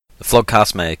The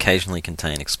Vlogcast may occasionally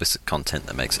contain explicit content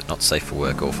that makes it not safe for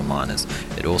work or for minors.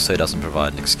 It also doesn't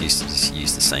provide an excuse to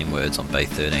use the same words on Bay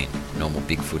 13. Normal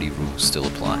big footy rules still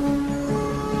apply.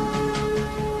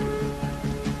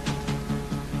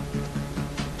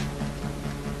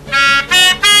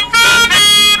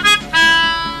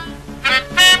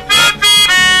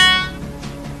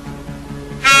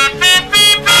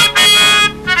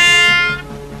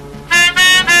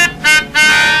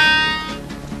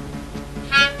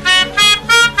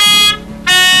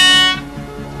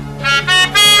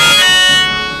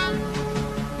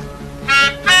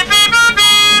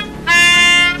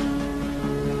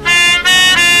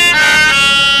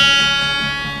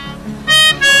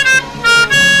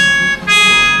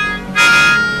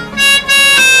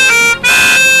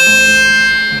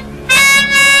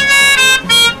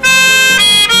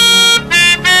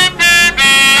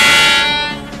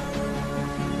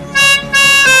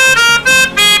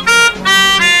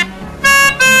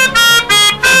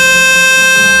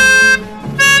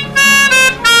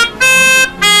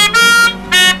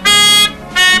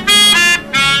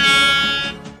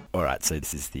 So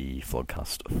this is the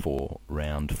Vlogcast for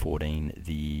round 14.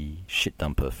 The shit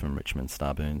dumper from Richmond,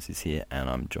 Starburns, is here, and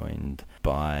I'm joined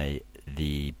by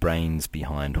the brains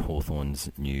behind Hawthorn's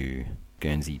new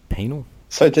Guernsey penal.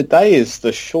 So today is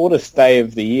the shortest day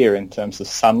of the year in terms of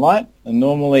sunlight, and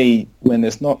normally when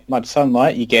there's not much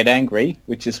sunlight you get angry,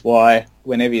 which is why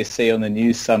whenever you see on the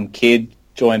news some kid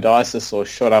joined ISIS or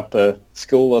shot up a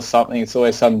school or something, it's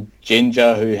always some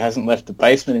ginger who hasn't left the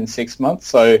basement in 6 months,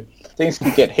 so things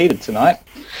could get heated tonight.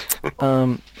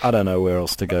 I don't know where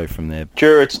else to go from there.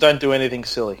 Jurors, don't do anything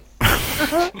silly.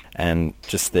 And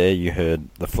just there you heard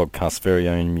the Vlogcast's very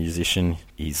own musician.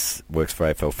 He works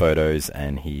for AFL Photos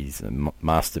and he's a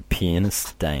master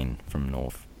pianist, Dane from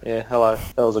North. Yeah, hello.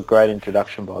 That was a great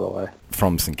introduction, by the way.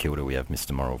 From St Kilda we have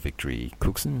Mr Moral Victory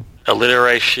Cookson.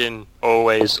 Alliteration,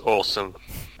 always awesome.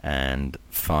 And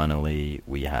finally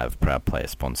we have proud player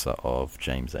sponsor of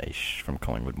James Aish from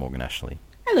Collingwood, Morgan Ashley.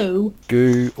 Hello.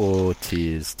 Goo or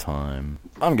tears time?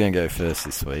 I'm going to go first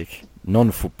this week.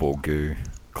 Non-football goo.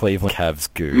 Cleveland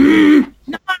Cavs goo.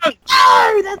 No,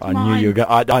 that's I mine. knew you were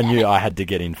I knew I had to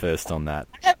get in first on that.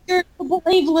 I have goo for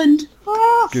Cleveland.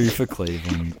 Oh. Goo for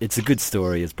Cleveland. It's a good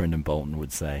story, as Brendan Bolton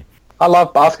would say. I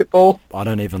love basketball. I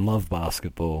don't even love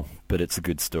basketball, but it's a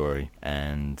good story.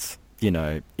 And, you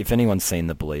know, if anyone's seen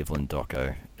the Believeland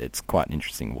doco, it's quite an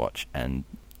interesting watch, and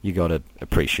you got to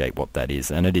appreciate what that is.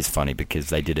 And it is funny because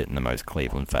they did it in the most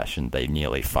Cleveland fashion. They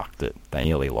nearly fucked it. They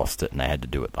nearly lost it, and they had to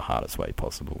do it the hardest way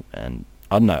possible. And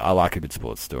I don't know, I like a good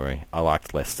sports story. I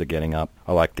liked Leicester getting up.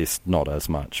 I like this not as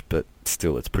much, but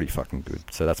still it's pretty fucking good.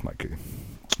 So that's my goo.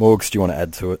 Morgs, do you want to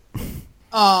add to it?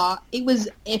 Oh, it was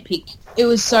epic. It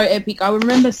was so epic. I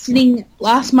remember sitting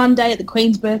last Monday at the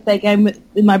Queen's birthday game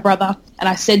with my brother, and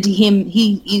I said to him,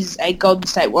 he is a Golden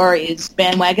State Warriors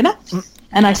bandwagoner,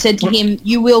 and I said to him,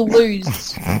 you will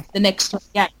lose the next 3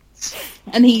 games.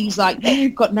 And he's like,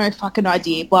 you've got no fucking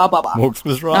idea, blah, blah, blah. Morgs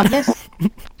was right.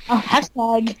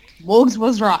 Hashtag Morgs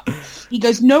was right. He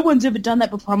goes, no one's ever done that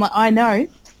before. I'm like, I know,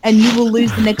 and you will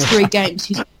lose the next 3 games.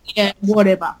 He's like, yeah,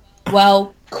 whatever.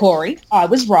 Well, Corey, I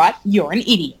was right. You're an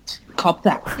idiot. Cop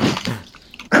that.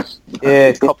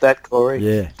 Yeah, cop that, Corey.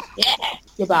 Yeah. Yeah,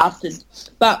 you bastard.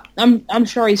 But I'm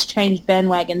sure he's changed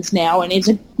bandwagons now and is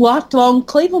a lifelong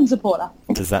Cleveland supporter.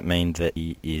 Does that mean that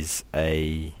he is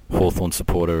a Hawthorn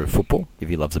supporter of football, if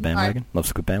he loves a bandwagon? No.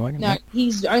 Loves a good bandwagon? No,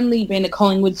 he's only been a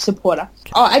Collingwood supporter.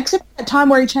 Okay. Oh, except that time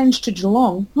where he changed to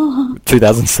Geelong.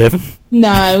 2007?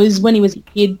 No, it was when he was a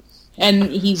kid.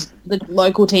 And he's the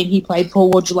local team he played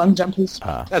for were Geelong Jumpers.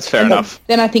 That's fair enough.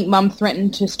 Then I think Mum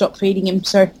threatened to stop feeding him,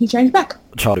 so he changed back.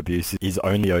 Child abuse is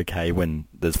only okay when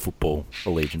there's football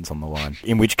allegiance on the line,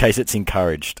 in which case it's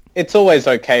encouraged. It's always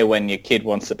okay when your kid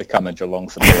wants to become a Geelong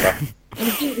supporter.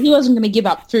 He wasn't going to give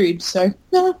up food, so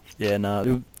no. Yeah,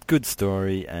 no, good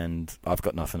story, and I've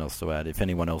got nothing else to add. If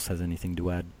anyone else has anything to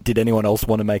add. Did anyone else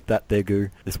want to make that their goo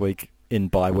this week in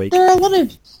bye week? There are a lot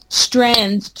of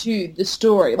strands to the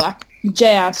story, like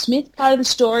J.R. Smith, part of the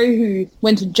story, who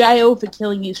went to jail for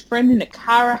killing his friend in a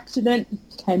car accident,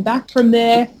 came back from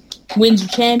there, wins a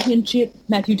championship.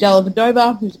 Matthew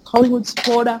Dellavedova, who's a Collingwood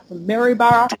supporter from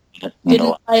Maryborough,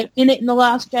 didn't play a minute in the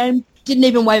last game, didn't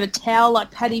even wave a towel like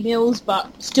Paddy Mills,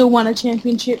 but still won a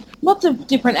championship. Lots of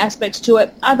different aspects to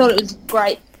it. I thought it was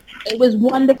great. It was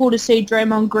wonderful to see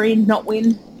Draymond Green not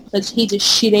win, because he's a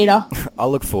shit-eater. I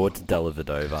look forward to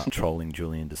Dellavedova trolling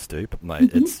Julian de Stoop.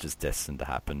 Like, It's just destined to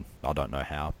happen. I don't know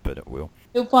how, but it will.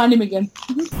 He'll find him again.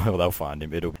 Well, they'll find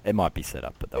him. It might be set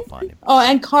up, but they'll find him. Oh,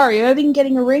 and Kyrie Irving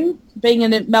getting a ring, being a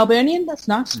Melburnian, that's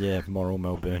nice. Yeah, moral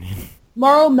Melburnian.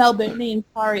 Morrell, Melbourne and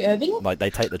Kyrie Irving. Like, they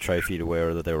take the trophy to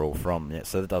wherever they're all from, yeah,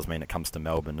 so that does mean it comes to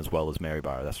Melbourne as well as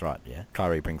Maryborough, that's right, yeah.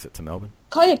 Kyrie brings it to Melbourne.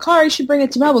 Kyrie should bring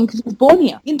it to Melbourne because he was born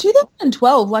here. In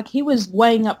 2012, like, he was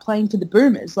weighing up playing for the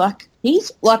Boomers. Like,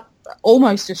 he's, like,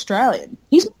 almost Australian.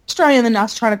 He's more Australian than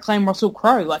us trying to claim Russell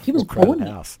Crowe. Like, he was born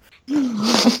here. House.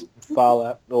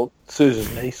 Farlap, or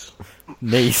Susan's niece.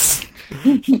 Niece.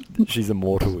 She's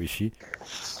immortal, is she?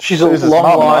 She's a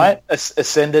long line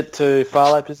ascendant to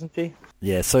Farlap, isn't she?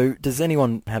 Yeah, so does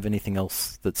anyone have anything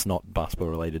else that's not basketball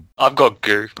related? I've got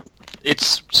goo.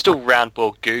 It's still round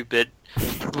ball goo, but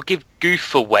we'll give goo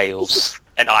for Wales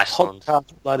and Iceland.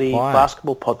 Bloody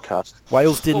basketball podcast.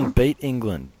 Wales didn't beat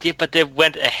England. Yeah, but they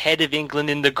went ahead of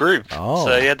England in the group. Oh.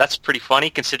 So yeah, that's pretty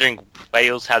funny considering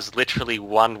Wales has literally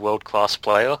one world-class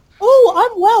player. Oh,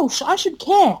 I'm Welsh. I should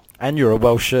care. And you're a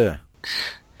Welsher.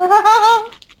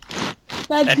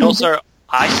 And also,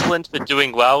 Iceland for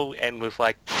doing well, and with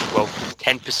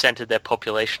 10% of their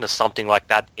population or something like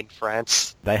that in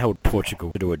France. They held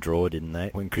Portugal to a draw, didn't they?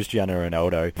 When Cristiano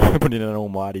Ronaldo put in an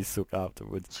almighty sook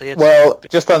afterwards. So, yeah, Well,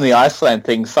 just on the Iceland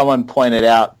thing, someone pointed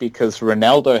out, because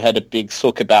Ronaldo had a big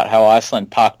sook about how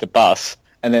Iceland parked a bus,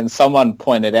 and then someone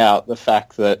pointed out the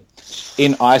fact that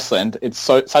in Iceland, it's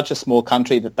such a small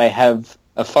country that they have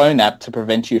a phone app to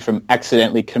prevent you from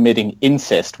accidentally committing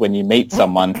incest when you meet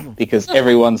someone because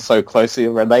everyone's so closely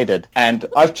related. And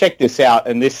I've checked this out,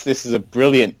 and this is a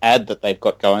brilliant ad that they've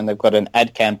got going. They've got an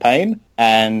ad campaign,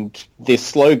 and this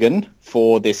slogan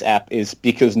for this app is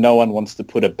because no one wants to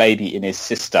put a baby in his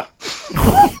sister.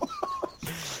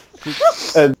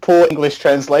 A poor English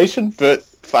translation, but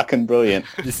fucking brilliant.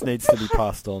 This needs to be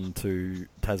passed on to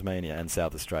Tasmania and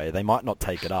South Australia. They might not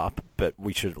take it up, but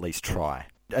we should at least try.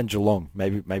 And Geelong.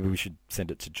 Maybe we should send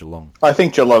it to Geelong. I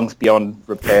think Geelong's beyond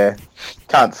repair.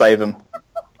 Can't save them.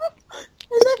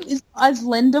 Is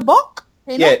Islenderbok?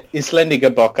 Yeah,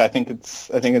 Islendigerbok, I think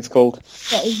it's called.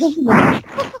 Yeah,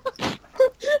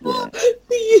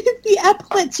 the app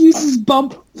lets users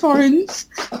bump phones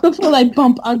before they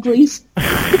bump uglies. And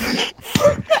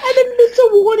emits a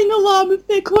warning alarm if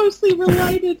they're closely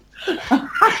related.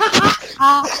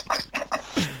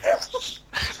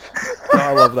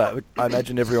 I love that. I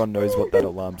imagine everyone knows what that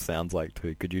alarm sounds like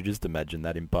too. Could you just imagine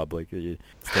that in public? You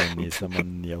stand near someone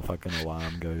and your fucking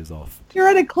alarm goes off. You're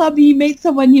at a club, you meet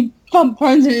someone, you bump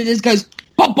phones and it just goes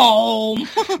boom.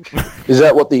 Is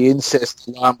that what the incest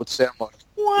alarm would sound like?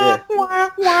 Yeah.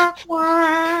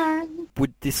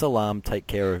 Would this alarm take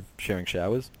care of sharing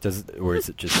showers? Or is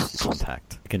it just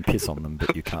contact? You can piss on them,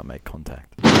 but you can't make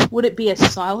contact. Would it be a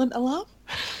silent alarm?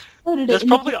 There's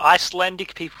probably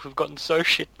Icelandic people who've gotten so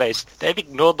shit-faced, they've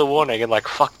ignored the warning and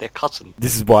fuck their cousin.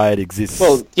 This is why it exists.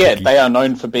 Well, yeah, they are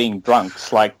known for being drunks,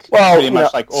 pretty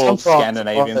much like all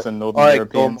Scandinavians and Northern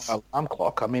Europeans. I ignore my alarm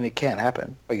clock. I mean, it can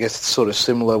happen. I guess it's sort of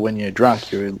similar when you're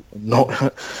drunk. You're not...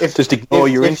 just ignore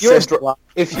your incest alarm.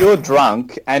 If you're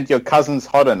drunk and your cousin's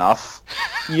hot enough,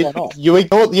 you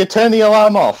turn the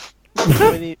alarm off.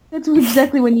 That's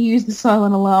exactly when you use the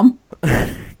silent alarm.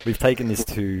 We've taken this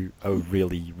to a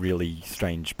really, really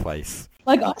strange place.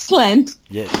 Like Iceland.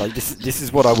 Yeah, this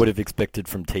is what I would have expected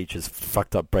from teachers.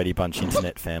 Fucked up Brady Bunch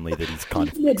internet family that he's kind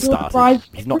of started.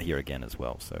 He's not here again as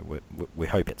well, so we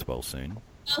hope it's well soon.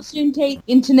 Well soon, Tate.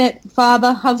 Internet,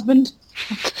 father, husband.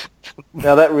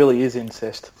 Now that really is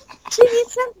incest. See, you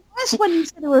said worse when you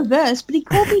said a reverse, but he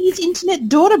called me his internet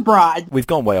daughter bride. We've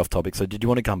gone way off topic, so did you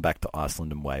want to come back to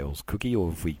Iceland and Wales, Cookie, or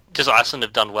have we... Just Iceland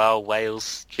have done well,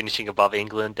 Wales finishing above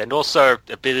England, and also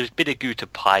a bit of goo to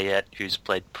Payet, who's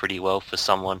played pretty well for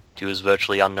someone who was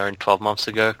virtually unknown 12 months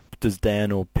ago. Does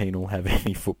Dan or Penal have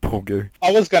any football goo?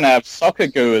 I was going to have soccer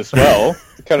goo as well.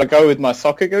 Can I go with my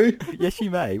soccer goo? Yes, you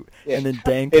may. Yeah. And then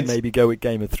Dan can maybe go with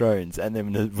Game of Thrones, and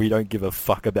then we don't give a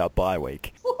fuck about bye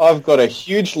week. I've got a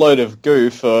huge load of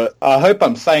goo for, I hope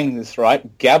I'm saying this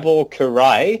right, Gabor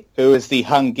Kiraly, who is the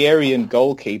Hungarian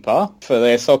goalkeeper for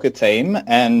their soccer team,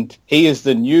 and he is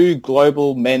the new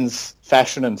global men's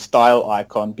fashion and style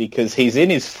icon because he's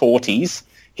in his 40s.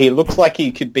 He looks like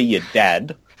he could be your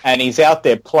dad. And he's out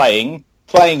there playing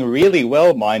really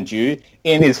well, mind you,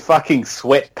 in his fucking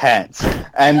sweatpants.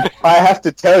 And I have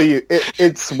to tell you,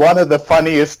 it's one of the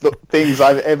funniest things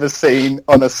I've ever seen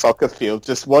on a soccer field.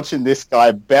 Just watching this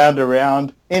guy bound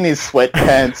around in his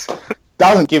sweatpants,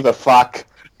 doesn't give a fuck.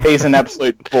 He's an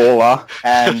absolute baller,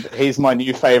 and he's my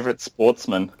new favourite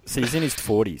sportsman. So he's in his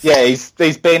 40s. Yeah,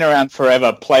 he's been around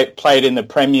forever. Played in the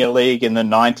Premier League in the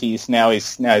 90s. Now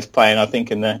he's playing, I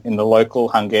think, in the local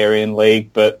Hungarian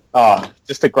league. But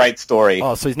just a great story.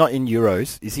 Oh, so he's not in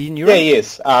Euros? Is he in Euros? Yeah, he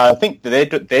is. I think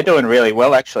they're doing really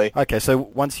well, actually. Okay, so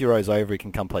once Euros over, he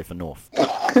can come play for North.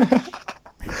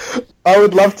 I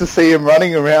would love to see him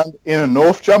running around in a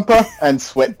North jumper and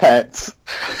sweatpants.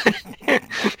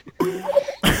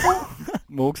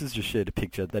 Morgs has just shared a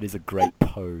picture. That is a great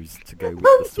pose to go with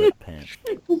the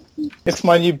sweatpants. It's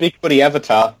my new Big Footy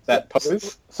avatar, that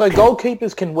pose. So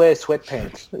goalkeepers can wear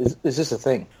sweatpants. Is this a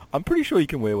thing? I'm pretty sure you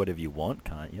can wear whatever you want,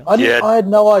 can't you? I had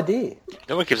no idea.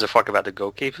 No one gives a fuck about the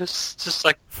goalkeepers. It's just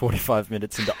like 45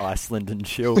 minutes into Iceland and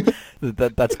chill.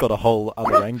 That's got a whole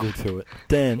other angle to it.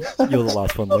 Dan, you're the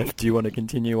last one left. Do you want to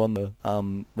continue on the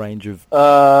range of...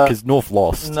 Because North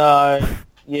lost. No.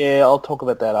 Yeah, I'll talk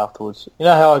about that afterwards. You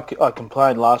know how I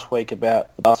complained last week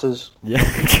about the buses? Yeah.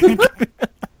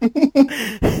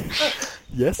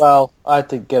 Yes. Well, I had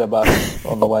to get a bus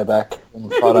on the way back on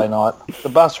Friday night. The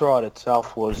bus ride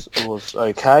itself was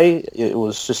okay. It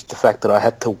was just the fact that I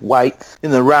had to wait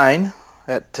in the rain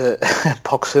at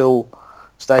Pox Hill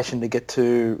Station to get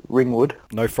to Ringwood.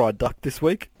 No fried duck this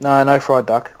week? No fried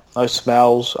duck. No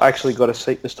smells. I actually got a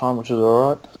seat this time, which was all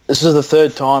right. This is the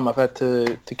third time I've had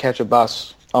to catch a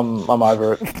bus. I'm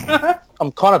over it.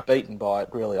 I'm kind of beaten by it,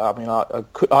 really. I mean,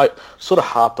 I sort of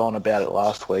harped on about it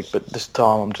last week, but this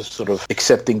time I'm just sort of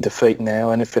accepting defeat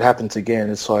now, and if it happens again,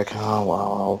 it's like, oh,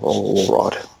 well, all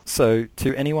right. So,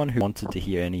 to anyone who wanted to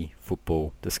hear any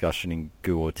football discussion in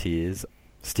goo or tears,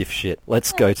 stiff shit,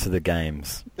 let's go to the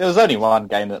games. There was only one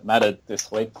game that mattered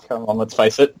this week. Come on, let's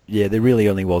face it. Yeah, there really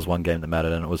only was one game that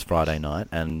mattered, and it was Friday night,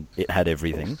 and it had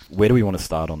everything. Where do we want to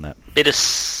start on that?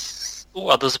 There's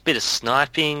a bit of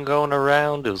sniping going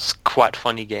around. It was quite a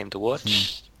funny game to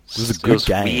watch. It was a good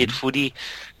game. Weird footy.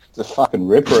 It's a fucking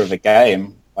ripper of a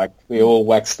game. Like, we all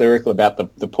waxed lyrical about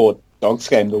the Port Dogs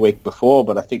game the week before,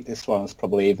 but I think this one was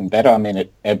probably even better. I mean,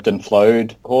 it ebbed and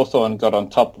flowed. Hawthorn got on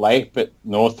top late, but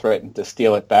North threatened to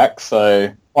steal it back,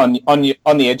 so on the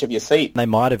edge of your seat. They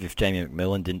might have if Jamie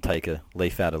McMillan didn't take a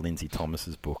leaf out of Lindsay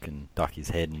Thomas's book and duck his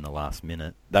head in the last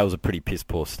minute. That was a pretty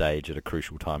piss-poor stage at a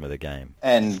crucial time of the game.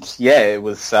 And, yeah, it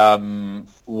was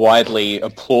widely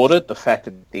applauded, the fact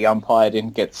that the umpire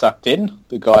didn't get sucked in.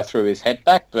 The guy threw his head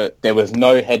back, but there was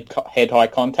no head-high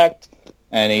contact.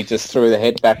 And he just threw the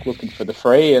head back looking for the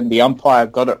free, and the umpire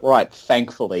got it right,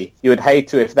 thankfully. You would hate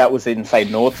to if that was in, say,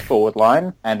 North's forward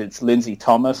line, and it's Lindsay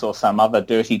Thomas or some other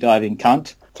dirty diving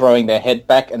cunt throwing their head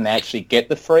back and they actually get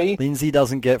the free. Lindsay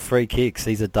doesn't get free kicks,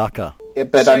 he's a ducker. Yeah,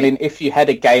 but, I mean, if you had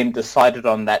a game decided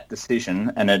on that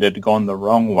decision and it had gone the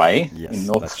wrong way in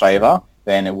North's favour,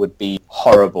 then it would be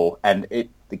horrible. And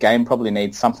the game probably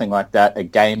needs something like that, a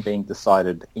game being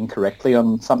decided incorrectly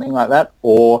on something like that,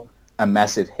 or a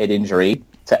massive head injury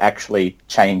to actually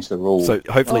change the rules. So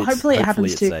hopefully it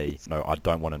happens too. No, I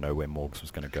don't want to know where Morgs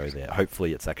was going to go there.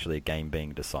 Hopefully it's actually a game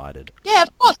being decided. Yeah,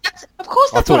 of course.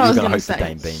 That's what I was going to say. I thought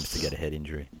you were going to hope for Dane Beams to get a head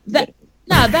injury. That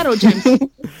or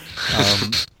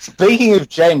James. Speaking of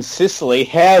James Sicily,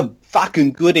 how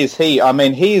fucking good is he? I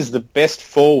mean, he is the best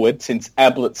forward since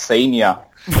Ablett Senior.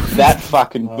 That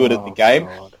fucking good at the game.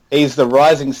 God. He's the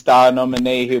Rising Star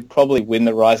nominee. He'll probably win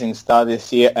the Rising Star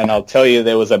this year, and I'll tell you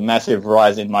there was a massive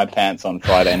rise in my pants on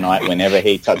Friday night whenever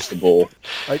he touched the ball.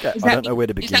 Okay, I don't know where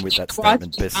to begin with that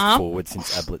statement. Best forward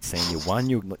since Ablett Senior. One,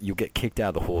 you'll get kicked out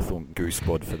of the Hawthorn Goose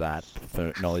squad for that, for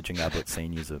acknowledging Ablett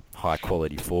Senior's a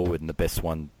high-quality forward and the best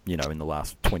one, in the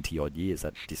last 20-odd years.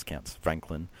 That discounts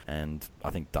Franklin, and I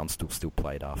think Dunstall still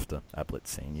played after Ablett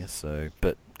Senior,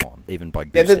 but... even by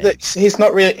he's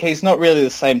not really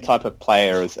the same type of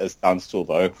player as Dunstall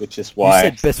though, which is why you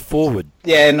said best forward.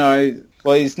 Yeah, no,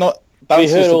 well he's not.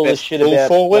 Dunstall's the best full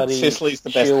forward. Sicily's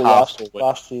the best half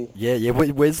forward. Yeah.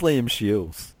 Where's Liam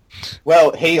Shields?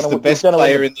 Well, he's the best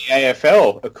player in the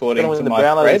AFL according to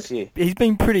my thread. He's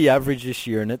been pretty average this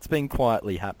year, and it's been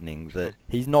quietly happening that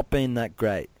he's not been that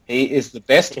great. He is the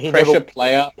best pressure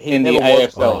player in the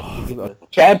AFL.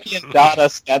 Champion data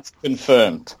stats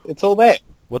confirmed. It's all there.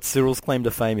 What's Cyril's claim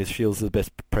to fame is Shields the best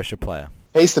pressure player?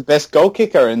 He's the best goal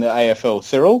kicker in the AFL,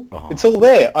 Cyril. Oh. It's all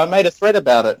there. I made a thread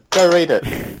about it. Go read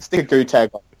it. Stick a goo tag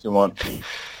on if you want.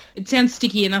 It sounds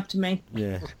sticky enough to me.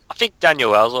 Yeah. I think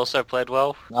Daniel Wells also played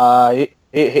well.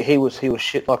 He was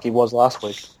shit like he was last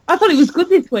week. I thought he was good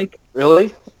this week.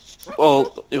 Really?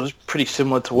 Well, it was pretty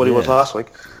similar to what he was last week.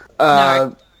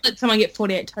 No, let someone get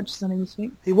 48 touches on him this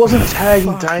week. He wasn't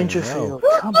tagging Dangerfield.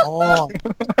 Come on.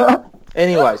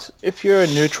 Anyways, if you're a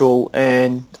neutral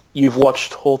and you've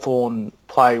watched Hawthorn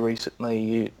play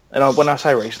recently, when I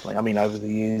say recently, I mean over the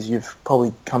years, you've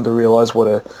probably come to realise what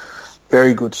a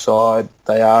very good side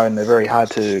they are, and they're very hard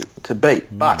to beat.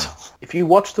 But if you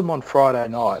watch them on Friday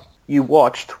night, you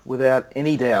watched, without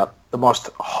any doubt, the most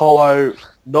hollow,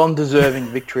 non-deserving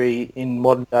victory in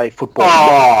modern-day football.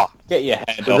 Oh, get your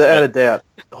hand off Without a it. doubt.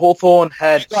 Hawthorn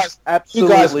had You guys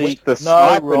absolutely whipped the no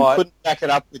snipe and right couldn't back it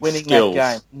up with winning skills.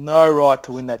 that game. No right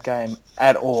to win that game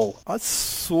at all. I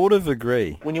sort of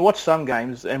agree. When you watch some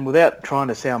games, and without trying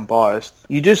to sound biased,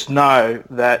 you just know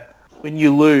that when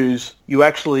you lose, you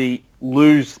actually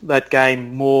lose that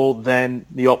game more than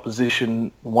the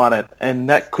opposition won it. And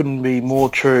that couldn't be more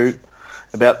true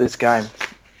about this game.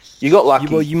 You got lucky.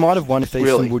 Well, you might have won if Easton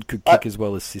Really. Wood could kick as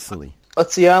well as Sicily.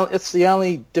 It's the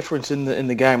only difference in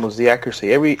the game was the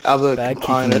accuracy. Every other Bad kicking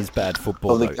component is bad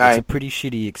football, of the though. It's a game. pretty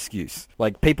shitty excuse.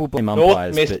 Like, people blame North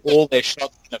umpires, missed but all their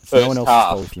shots in the it's no first one else's half.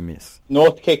 fault if you miss.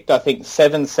 North kicked, I think,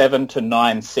 7-7 to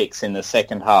 9-6 in the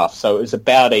second half, so it was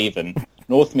about even.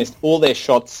 North missed all their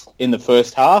shots in the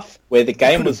first half, where the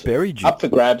game could have was buried you. up for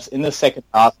grabs in the second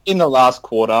half. In the last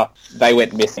quarter, they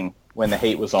went missing when the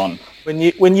heat was on. When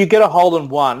you get a hole in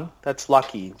one, that's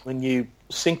lucky. When you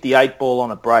sink the 8-ball on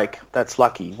a break, that's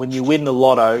lucky. When you win the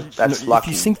lotto, that's No, lucky.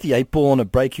 If you sink the 8-ball on a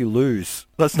break, you lose.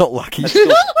 That's not lucky.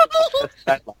 That's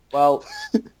bad luck. Well,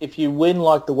 if you win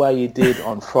like the way you did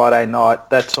on Friday night,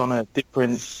 that's on a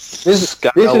different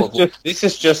scale. This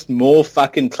is just more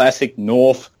fucking classic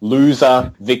North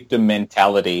loser victim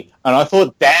mentality. And I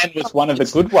thought Dan was one of the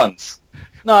good ones.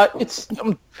 No,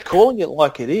 I'm calling it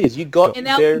like it is. You got NL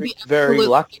would very, be very absolute-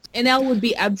 lucky. NL would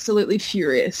be absolutely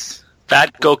furious.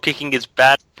 Bad goal kicking is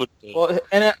bad football. Well,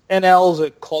 NL's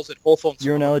a closet Hawthorn.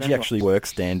 Your analogy actually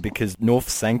works, Dan, because North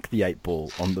sank the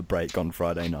 8-ball on the break on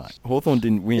Friday night. Hawthorn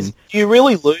didn't win. Do you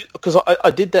really lose? Because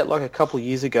I did that like a couple of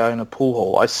years ago in a pool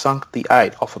hall. I sunk the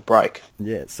 8 off a break.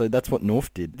 Yeah, so that's what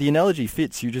North did. The analogy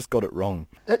fits, you just got it wrong.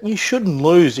 You shouldn't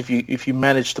lose if you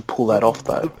manage to pull that off,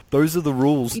 though. Those are the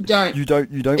rules. You don't. You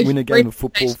don't It's win a game of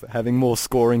football great. for having more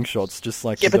scoring shots, just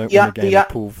like Yeah, you but don't the- win a game the- of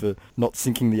pool for not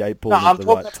sinking the 8-ball No, at I'm the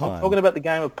talking, right time. I'm talking about the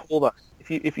game of pool, though.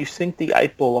 If you sink the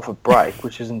 8-ball off a break,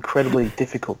 which is incredibly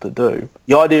difficult to do,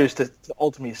 the idea is to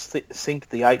ultimately sink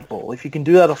the 8-ball. If you can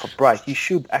do that off a break, you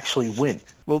should actually win.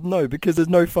 Well, no, because there's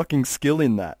no fucking skill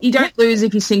in that. You don't lose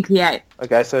if you sink the 8.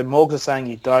 Okay, so Morgs is saying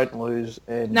you don't lose,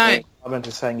 and No. I'm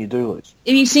just saying you do lose.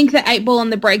 If you sink the 8-ball on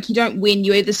the break, you don't win.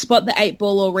 You either spot the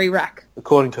 8-ball or re-rack,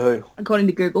 According to who? according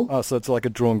to Google. Oh, so it's like a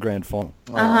drawn grand final.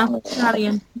 Start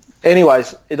again.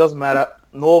 Anyways, it doesn't matter.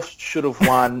 North should have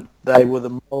won. They were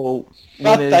the moral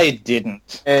But winners, they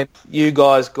didn't. and you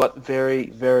guys got very,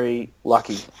 very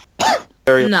lucky.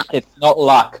 Very No. It's not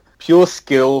luck. Pure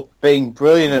skill, being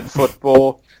brilliant at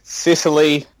football.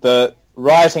 Sicily, the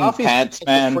rising Half his pants kick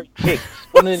was man. free kick.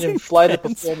 What an inflated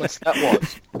performance that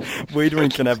was.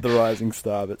 Wiedering can have the rising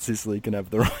star, but Sicily can have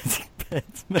the rising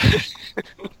pants.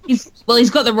 He's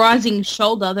got the rising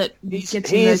shoulder that gets in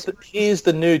those. He is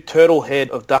the new turtle head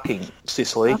of ducking,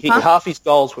 Sicily. Uh-huh. Half his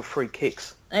goals were free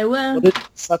kicks. They were. What is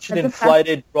such an That's a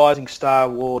inflated Rising Star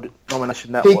Award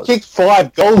nomination that He was. kicked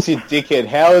 5 goals, you dickhead.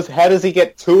 How does he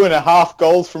get 2.5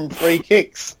 goals from free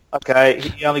kicks? Okay,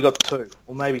 he only got 2,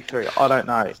 or maybe 3. I don't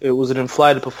know. It was an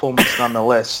inflated performance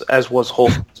nonetheless, as was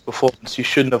Hawthorn's performance. You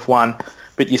shouldn't have won,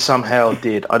 but you somehow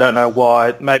did. I don't know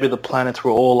why. Maybe the planets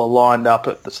were all aligned up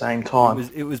at the same time,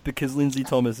 It was because Lindsay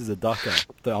Thomas is a ducker.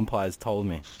 The umpires told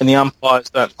me. and the umpires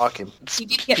don't like him. He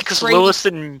did get Because three- Lewis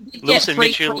and he did get three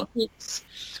Mitchell, free kicks.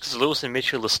 because Lewis and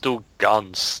Mitchell are still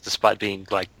guns, despite being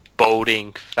like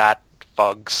balding, fat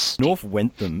bugs. North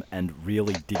went them and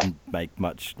really didn't make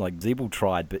much. Like, Zeeble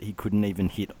tried, but he couldn't even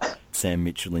hit Sam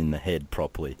Mitchell in the head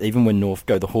properly. Even when North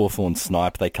go the Hawthorn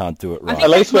snipe, they can't do it right. At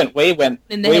least when we went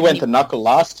In the head. to knuckle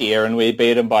last year and we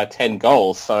beat them by 10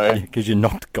 goals. So Because you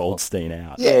knocked Goldstein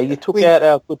out. Yeah, you took out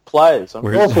our good players.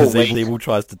 Whereas awful weak. Zeeble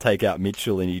tries to take out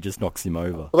Mitchell and he just knocks him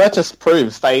over. well, that just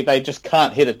proves they just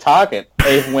can't hit a target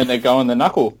even when they're going the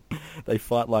knuckle. They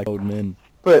fight like old men.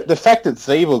 But the fact that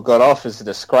Zeeble got off is a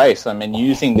disgrace. I mean,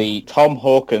 using the Tom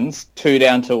Hawkins 2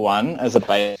 down to 1 as a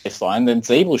baseline, then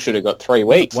Zeeble should have got 3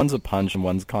 weeks. One's a punch and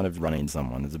one's kind of running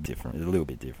someone. It's a little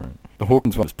bit different. The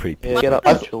Hawkins one was pretty Yeah, pissed. get up,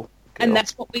 Mitchell. Get And up.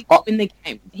 that's what we got in the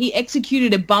game. He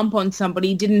executed a bump on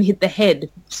somebody, didn't hit the head.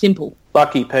 Simple.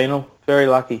 Lucky, Penal. Very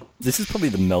lucky. This is probably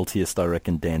the meltiest I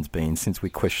reckon Dan's been since we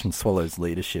questioned Swallow's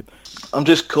leadership. I'm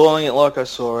just calling it like I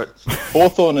saw it.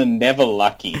 Hawthorn are never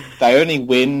lucky. They only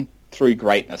win through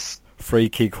greatness. Free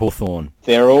kick Hawthorn.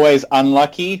 They're always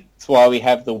unlucky. That's why we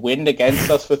have the wind against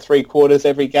us for 3/4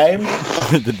 every game.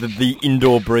 the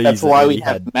indoor breeze. That's that why we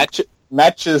had. have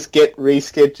matches get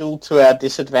rescheduled to our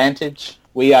disadvantage.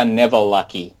 We are never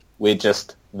lucky. We're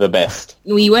just the best.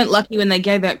 You weren't lucky when they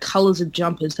gave out colours of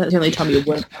jumpers. That's the only time you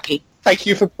weren't lucky. Thank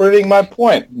you for proving my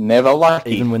point. Never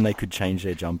lucky. Even when they could change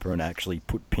their jumper and actually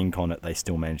put pink on it, they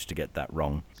still managed to get that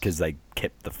wrong because they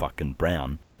kept the fucking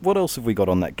brown. What else have we got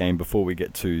on that game before we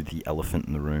get to the elephant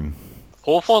in the room?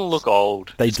 Hawthorn look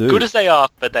old. They as do. Good as they are,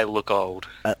 but they look old.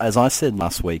 As I said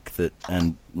last week, that,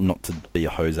 and not to be a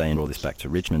Jose and all this back to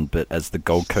Richmond, but as the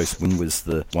Gold Coast win was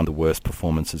one of the worst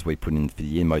performances we put in for the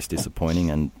year, most disappointing,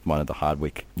 and one of the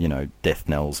Hardwick, death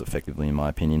knells, effectively, in my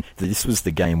opinion. This was the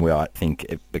game where I think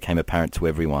it became apparent to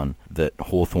everyone that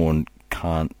Hawthorn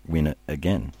can't win it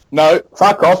again. No,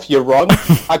 fuck off, you're wrong.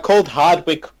 I called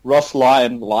Hardwick Ross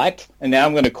Lyon Light, and now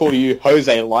I'm going to call you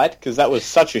Jose Light, because that was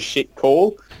such a shit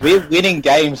call. We're winning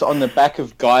games on the back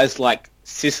of guys like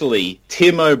Sicily,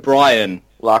 Tim O'Brien,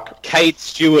 Luck, Kate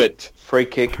Stewart, free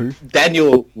kick.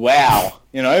 Daniel Wow.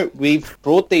 We've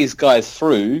brought these guys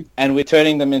through, and we're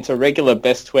turning them into regular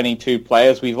best 22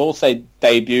 players. We've also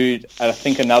debuted, I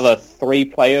think, another 3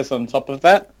 players on top of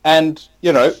that. And,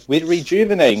 we're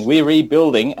rejuvenating, we're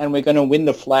rebuilding, and we're going to win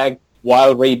the flag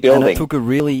while rebuilding. And it took a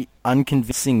really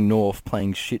unconvincing North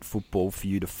playing shit football for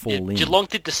you to fall in. Geelong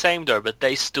did the same, though, but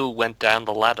they still went down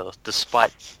the ladder,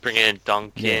 despite bringing in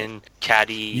Duncan,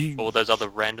 Caddy, all those other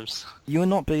randoms. You're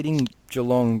not beating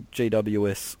Geelong,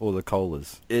 GWS, or the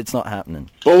Colas. It's not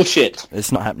happening. Bullshit.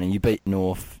 It's not happening. You beat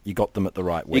North, you got them at the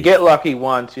right week. You get lucky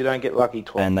once, you don't get lucky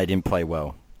twice. And they didn't play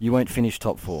well. You won't finish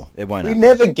top 4. It won't happen. We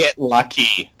never get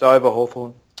lucky. It's over,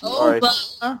 Hawthorn. Sorry.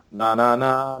 Oh, Na na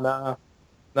na na.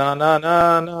 Na na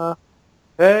na na.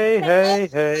 Hey, hey,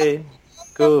 hey.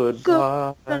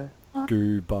 Goodbye.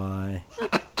 Goodbye.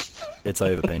 It's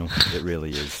over, Penal. It really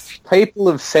is. People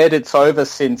have said it's over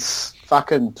since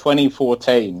fucking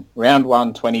 2014. Round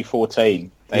 1,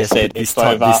 2014. They said it's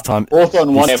over.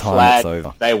 Hawthorn won their flag.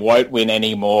 They won't win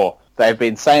anymore. They've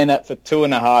been saying that for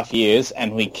 2.5 years,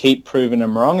 and we keep proving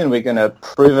them wrong, and we're going to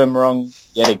prove them wrong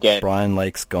yet again. Brian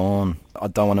Lake's gone. I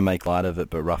don't want to make light of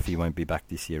it, but Ruffy won't be back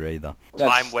this year either.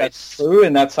 That's true,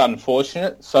 and that's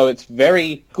unfortunate. So it's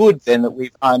very good then that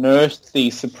we've unearthed the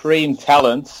supreme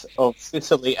talents of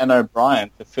Sicily and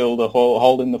O'Brien to fill the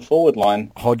hole in the forward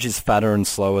line. Hodge is fatter and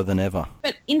slower than ever.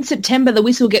 but in September, the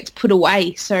whistle gets put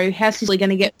away, so how's Sicily going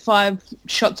to get 5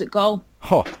 shots at goal?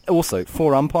 Oh, also,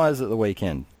 4 umpires at the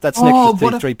weekend. That's an extra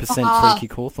 33% free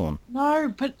kick Hawthorn.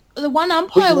 No, but the one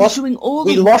umpire was doing all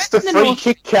the... We lost the free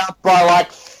kick count by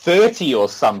like 30 or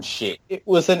some shit. It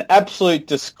was an absolute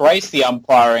disgrace, the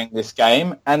umpiring this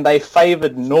game, and they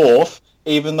favoured North,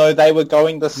 even though they were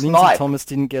going to snipe. Lindsay Thomas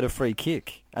didn't get a free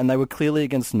kick, and they were clearly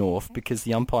against North because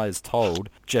the umpires told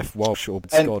Jeff Walsh or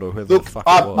Scott or whoever the fuck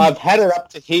it was. I've had it up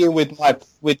to here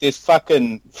with this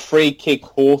fucking free kick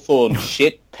Hawthorn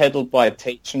shit peddled by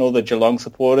Teach and all the Geelong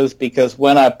supporters, because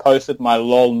when I posted my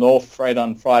LOL North thread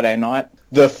on Friday night,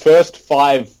 the first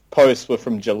 5 posts were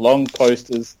from Geelong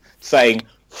posters saying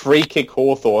free kick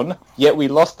Hawthorn, yet we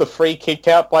lost the free kick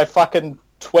out by fucking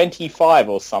 25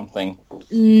 or something.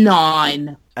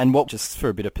 9. And just for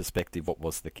a bit of perspective, what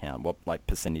was the count? What, like,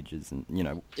 percentages and,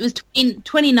 It was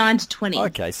 29 to 20.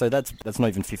 Okay, so that's not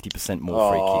even 50%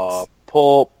 more free kicks.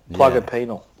 Poor Plugger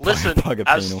Penal. Listen,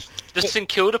 as the St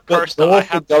Kilda But poster, I North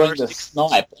were have going to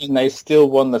snipe, and they still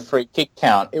won the free kick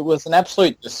count. It was an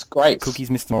absolute disgrace.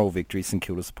 Cookie's missed moral victory, St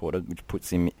Kilda supporter, which puts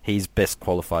him... He's best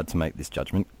qualified to make this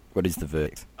judgment. What is the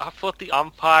verdict? I thought the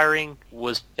umpiring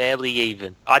was fairly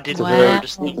even. I didn't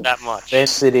notice that much.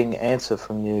 Best-sitting answer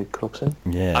from you, Cookson.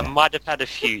 Yeah. I might have had a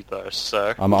few, though,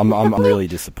 so... I'm really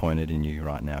disappointed in you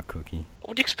right now, Cookie.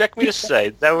 What do you expect me to say?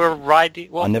 They were riding...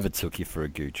 Well, I never took you for a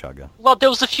goo chugger. well, there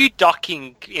was a few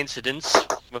ducking incidents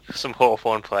with some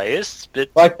Hawthorn players, but...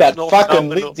 Like that North fucking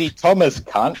Melbourne- Lindsay Thomas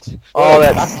cunt. Oh,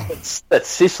 that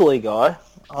Sicily guy.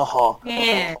 Oh,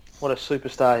 Yeah. what a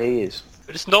superstar he is.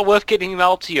 But it's not worth getting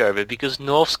Malty over because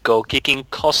North's goal kicking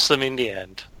costs them in the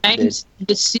end. James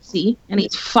is sissy, and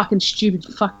it's fucking stupid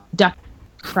fucking duck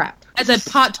crap. As a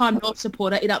part-time North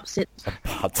supporter, it upsets me.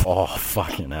 Oh,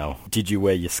 fucking hell. Did you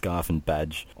wear your scarf and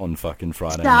badge on fucking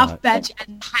Friday night? Scarf, badge,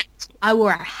 and hat. I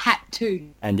wore a hat too.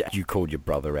 And you called your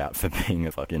brother out for being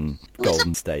a fucking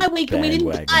Golden State my weekend, we didn't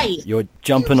bandwagon. play. You're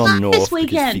jumping It was on this North because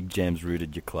weekend. Big Jam's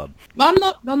rooted your club. I'm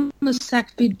not on the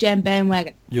sack big jam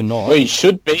bandwagon. You're not. Well, he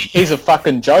should be. He's a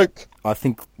fucking joke. I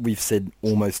think we've said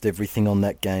almost everything on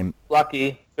that game.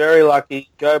 Lucky. Very lucky.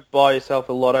 Go buy yourself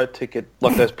a lotto ticket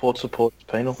like those Port supporters,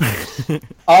 Penal.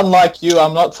 Unlike you,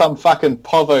 I'm not some fucking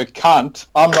povo cunt.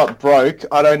 I'm not broke.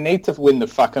 I don't need to win the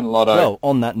fucking lotto. Well,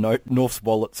 on that note, North's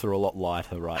wallets are a lot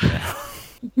lighter right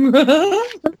now.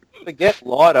 Forget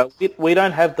lighter. We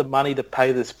don't have the money to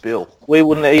pay this bill. We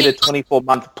wouldn't need a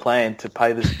 24-month plan to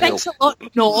pay this bill. Thanks a lot,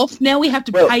 North. Now we have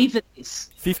to pay for this.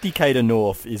 50k to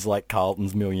North is like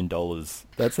Carlton's $1 million.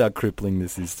 That's how crippling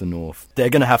this is to North. They're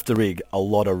going to have to rig a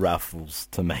lot of raffles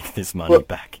to make this money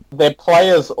back. Their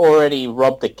players already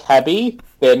robbed a cabbie.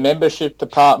 Their membership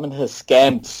department has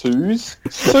scammed Suze.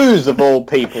 Suze, of all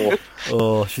people.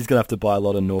 Oh, she's going to have to buy a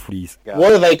lot of North footies.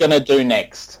 What are they going to do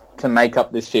next to make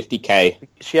up this 50k?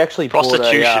 She actually bought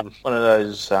one of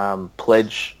those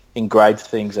pledge engraved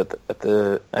things at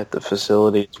the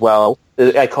facility as well.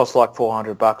 They cost like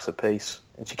 $400 a piece.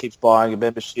 And she keeps buying a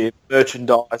membership,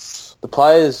 merchandise. The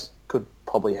players could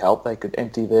probably help. They could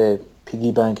empty their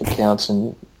piggy bank accounts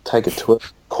and take it to a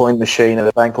coin machine at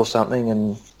a bank or something,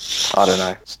 and I don't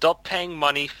know. Stop paying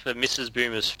money for Mrs.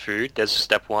 Boomer's food. There's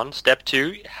step one. Step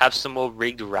two, have some more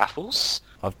rigged raffles.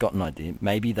 I've got an idea.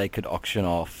 Maybe they could auction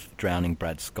off drowning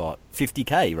Brad Scott.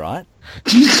 50k, right?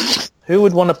 Who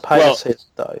would want to pay us this,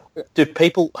 though? Do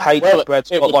people hate Brad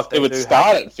Scott like they do? It would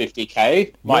start at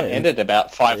 50k, might end at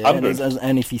about 500. Yeah,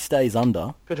 and if he stays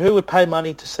under... But who would pay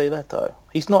money to see that, though?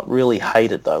 He's not really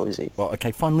hated, though, is he? Well,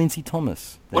 okay, fine, Lindsay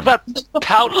Thomas. What about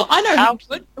Powell? I know who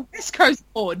would. The West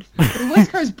Coast board. The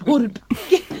West Coast board.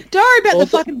 Don't worry about the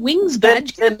fucking Wings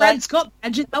badge. Get a Brad Scott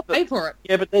badge and they'll pay for it.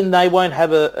 Yeah, but then they won't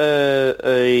have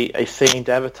a themed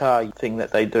avatar thing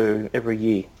that they do every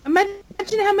year.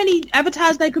 Imagine how many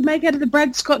avatars they could make out of the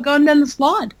Brad Scott going down the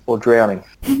slide. Or drowning.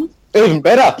 Mm-hmm. Even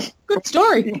better. Good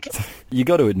story. You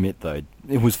got to admit, though,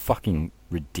 it was fucking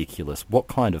ridiculous. What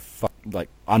kind of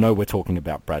I know we're talking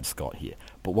about Brad Scott here,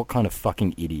 but what kind of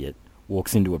fucking idiot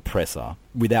walks into a presser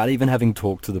without even having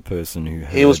talked to the person who heard...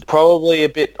 He was probably a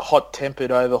bit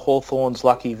hot-tempered over Hawthorn's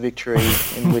lucky victory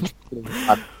in which...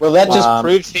 Well, that just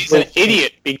proves he's an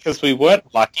idiot because we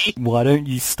weren't lucky. Why don't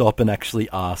you stop and actually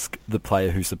ask the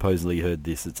player who supposedly heard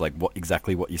this? It's like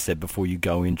exactly what you said before you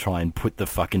go in, try and put the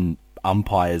fucking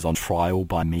umpires on trial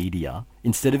by media.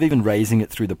 Instead of even raising it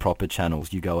through the proper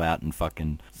channels, you go out and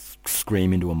fucking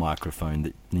scream into a microphone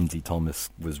that Lindsay Thomas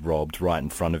was robbed right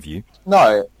in front of you.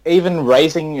 No, even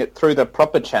raising it through the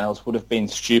proper channels would have been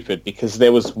stupid because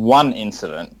there was one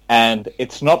incident, and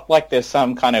it's not like there's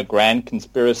some kind of grand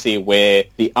conspiracy where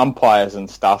the umpires and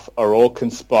stuff are all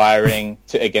conspiring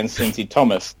against Lindsay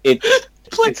Thomas.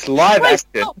 It's live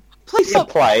action. Please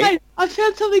stop. Hey, I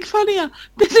found something funnier.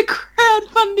 There's a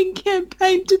crowdfunding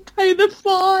campaign to pay the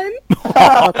fine.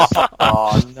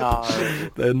 Oh,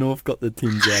 no. The North got the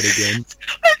tins out again.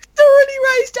 It's already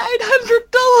raised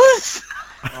 $800.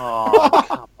 Oh,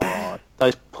 come on.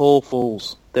 Those poor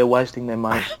fools. They're wasting their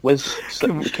money.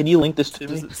 Can you link this to me?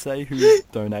 Does it say who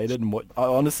donated and what?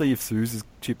 Honestly, if Suze has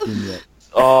chipped in yet.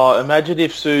 Oh, imagine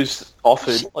if Suze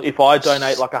offered, if I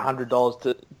donate like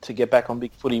 $100 to get back on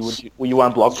Big Footy, will you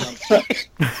unblock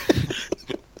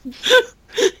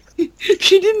me?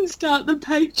 She didn't start the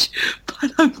page,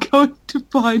 but I'm going to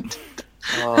find it.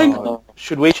 Hang on.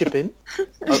 Should we chip in?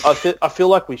 I feel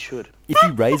like we should. If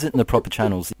you raise it in the proper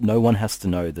channels, no one has to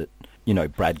know that,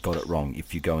 Brad got it wrong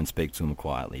if you go and speak to him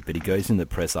quietly. But he goes in the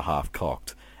presser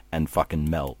half-cocked and fucking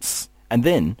melts. And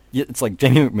then, it's like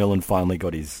Jamie McMillan finally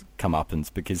got his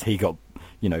comeuppance because he got,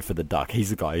 for the duck.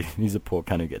 He's a poor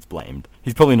cunt who gets blamed.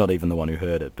 He's probably not even the one who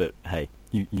heard it, but hey,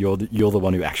 you're the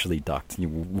one who actually ducked.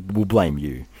 We'll blame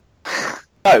you.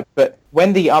 No, but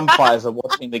when the umpires are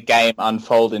watching the game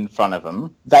unfold in front of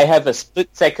them, they have a split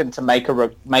second to make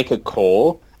a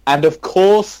call, and of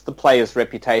course the player's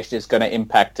reputation is going to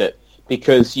impact it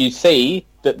because you see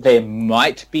that there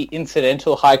might be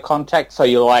incidental high contact, so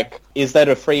you're like, is that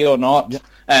a free or not? Yep.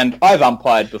 And I've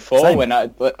umpired before. Same. When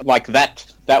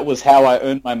that was how I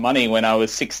earned my money when I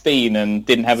was 16 and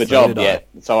didn't have a job yet.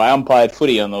 So I umpired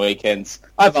footy on the weekends.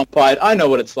 I've umpired. I know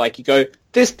what it's like. You go,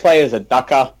 this player's a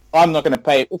ducker. I'm not going to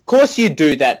pay. Of course you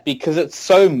do that because it's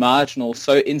so marginal,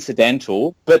 so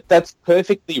incidental, but that's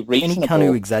perfectly reasonable. Any cunt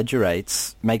who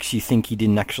exaggerates makes you think he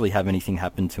didn't actually have anything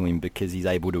happen to him because he's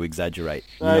able to exaggerate.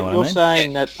 So you're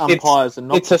saying that umpires are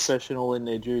not professional in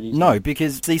their duties? No,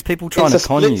 because these people trying to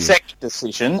con you. It's a split-second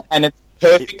decision, and it's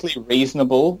perfectly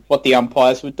reasonable what the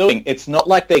umpires were doing. It's not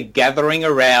like they're gathering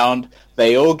around,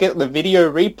 they all get the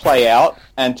video replay out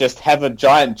and just have a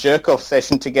giant jerk-off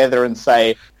session together and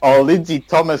say, oh, Lindsay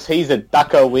Thomas, he's a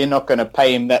ducker, we're not going to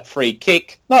pay him that free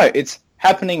kick. No, it's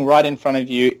happening right in front of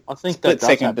you. I think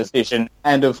split-second decision,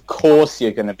 and of course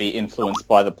you're going to be influenced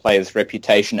by the player's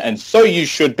reputation, and so you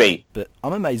should be. But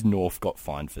I'm amazed North got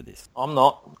fined for this. I'm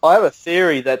not. I have a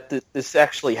theory that this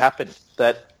actually happened,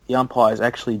 that the umpires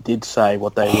actually did say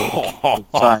what they were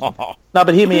saying. No,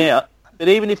 but hear me out. But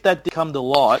even if that did come to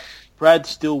light, Brad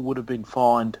still would have been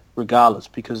fined regardless,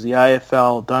 because the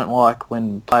AFL don't like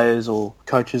when players or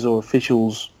coaches or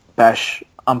officials bash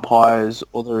umpires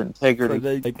or their integrity.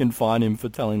 So they can fine him for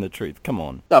telling the truth. Come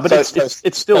on. No, but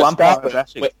it's still umpire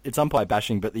bashing. It's umpire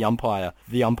bashing, but the umpire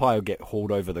will get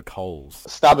hauled over the coals.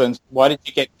 Stubbins, why did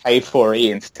you get K4E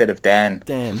instead of Dan?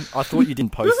 Dan, I thought you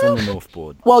didn't post on the North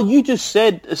board. Well, you just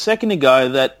said a second ago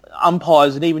that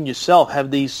umpires and even yourself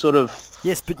have these sort of...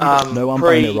 Yes, but no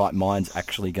umpire in their right mind's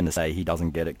actually going to say he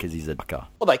doesn't get it because he's a ducker.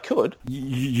 Well, they could.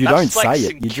 You don't say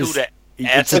it. You just...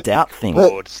 It's a doubt thing.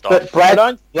 But Brad,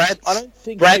 I don't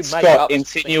think Brad Scott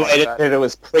insinuated that it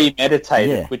was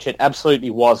premeditated, which it absolutely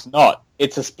was not.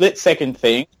 It's a split-second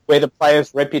thing where the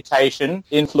player's reputation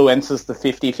influences the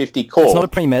 50-50 call. It's not a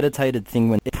premeditated thing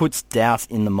when it puts doubt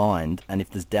in the mind, and if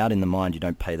there's doubt in the mind, you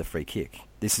don't pay the free kick.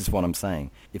 This is what I'm saying.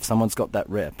 If someone's got that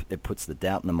rep, it puts the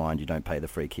doubt in the mind, you don't pay the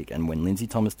free kick. And when Lindsay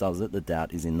Thomas does it, the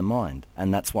doubt is in the mind.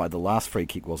 And that's why the last free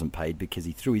kick wasn't paid, because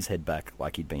he threw his head back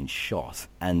like he'd been shot.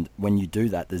 And when you do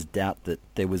that, there's doubt that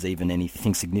there was even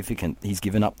anything significant. He's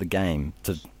given up the game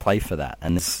to play for that.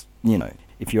 And this,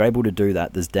 if you're able to do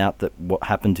that, there's doubt that what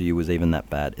happened to you was even that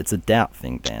bad. It's a doubt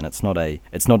thing, Dan. It's not a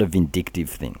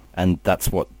vindictive thing. And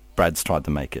that's what Brad's tried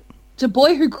to make it. It's a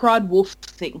boy who cried wolf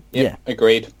thing. Yeah,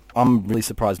 agreed. I'm really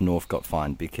surprised North got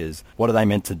fined, because what are they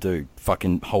meant to do?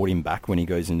 Fucking hold him back when he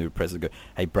goes into a press and go,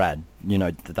 hey Brad,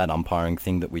 that umpiring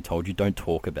thing that we told you, don't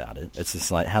talk about it. It's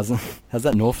just like, how's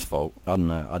that North's fault? I don't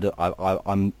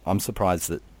know. I'm surprised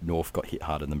that North got hit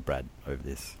harder than Brad over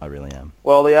this. I really am.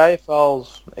 Well, the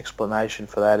AFL's explanation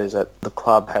for that is that the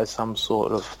club has some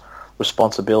sort of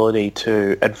responsibility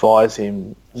to advise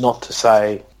him not to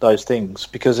say those things,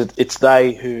 because it's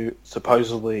they who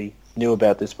supposedly knew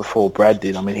about this before Brad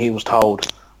did. I mean, he was told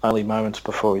only moments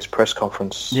before his press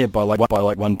conference. Yeah, by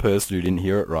one person who didn't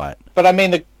hear it right. But I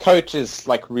mean, the coach is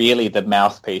really the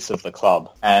mouthpiece of the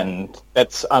club, and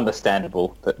that's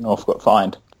understandable that North got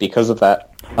fined because of that.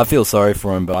 I feel sorry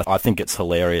for him, but I think it's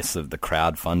hilarious of the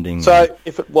crowdfunding. So,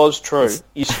 if it was true,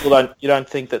 you don't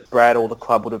think that Brad or the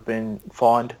club would have been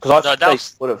fined? Because I think they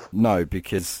would have. No,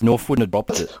 because North wouldn't have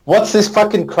dropped it. What's this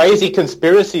fucking crazy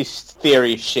conspiracy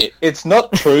theory shit? It's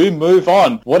not true. Move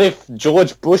on. What if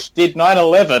George Bush did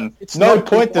 9/11? It's no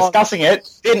point discussing it.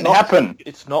 Didn't happen.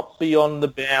 It's not beyond the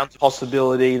bounds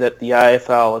possibility that the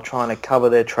AFL are trying to cover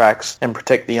their tracks and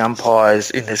protect the umpires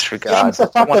in this regard. Things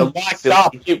are fucking mic'd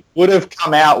up. It would have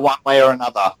come out one way or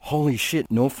another. Holy shit,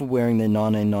 North were wearing their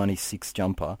 1996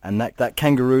 jumper, and that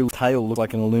kangaroo tail looked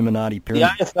like an Illuminati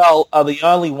pyramid. The AFL are the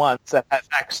only ones that have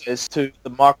access to the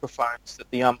microphones that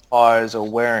the umpires are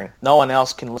wearing. No one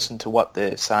else can listen to what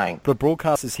they're saying. The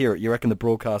broadcasters hear it. You reckon the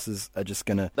broadcasters are just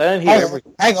going to... They don't hear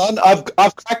everything. Hang on,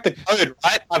 I've cracked the code,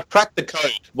 right? I've cracked the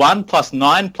code. 1 +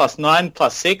 9 + 9 +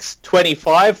 6,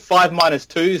 25, 5 -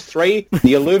 2 is 3.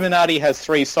 The Illuminati has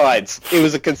 3 sides. It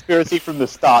was a conspiracy from the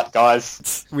start, guys.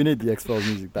 We need the X-Files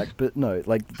music back. But no,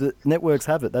 the networks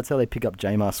have it. That's how they pick up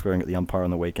J-Mar swearing at the umpire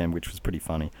on the weekend, which was pretty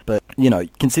funny. But,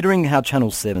 considering how Channel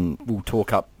 7 will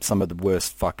talk up some of the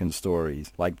worst fucking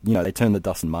stories, they turned the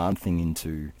Dustin Martin thing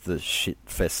into the shit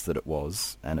fest that it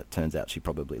was, and it turns out she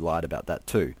probably lied about that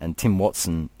too. And Tim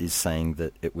Watson is saying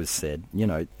that it was said,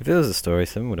 if it was a story,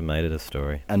 7 would have made it a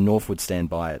story. And North would stand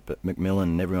by it, but McMillan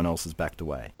and everyone else has backed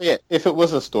away. Yeah, if it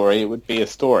was a story, it would be a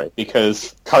story,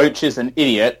 because coach is an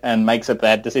idiot and makes a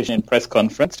bad decision in press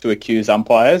conference to accuse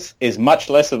umpires is much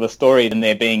less of a story than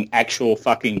there being actual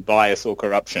fucking bias or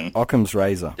corruption. Occam's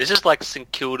razor. This is like St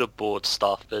Kilda board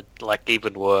stuff, but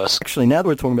even worse. Actually, now that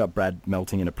we're talking about Brad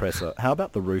melting in a presser, how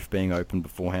about the roof being open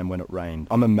beforehand when it rained?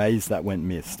 I'm amazed that went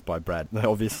missed by Brad.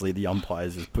 Obviously, the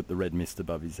umpires just put the red mist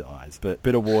above his eyes, but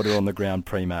bit of water on the ground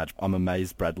pre-match. I'm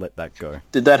amazed Brad let that go.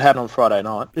 Did that happen on Friday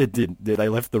night? It did. They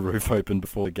left the roof open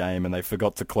before the game, and they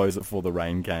forgot to close it before the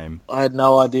rain came. I had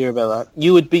no idea about that.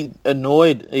 You would be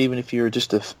annoyed even if you were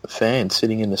just a fan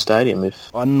sitting in the stadium.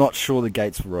 I'm not sure the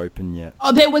gates were open yet.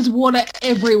 Oh, there was water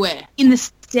everywhere. In the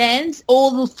stands,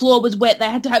 all the floor was wet. They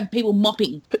had to have people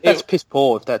mopping. That's piss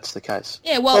poor if that's the case.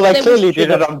 Yeah, well they clearly did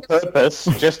it on purpose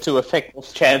just to affect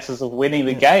Wolf's chances of winning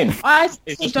the game.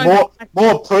 It's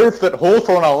more proof that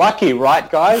Hawthorn are lucky, right,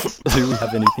 guys? Do we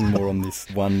have anything more on this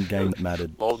one game that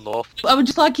mattered? Lol, North. I would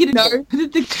just like you to know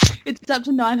that it's up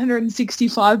to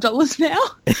 $965 now.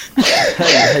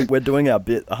 hey, we're doing our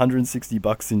bit.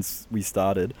 $160 since we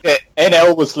started. Yeah,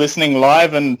 NL was listening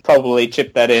live and probably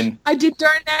chipped that in. I did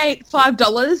donate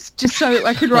 $5 $5 just so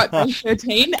I could write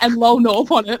B13 and lol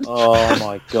North on it. Oh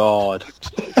my god.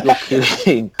 You're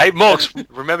kidding. Hey, Morgs,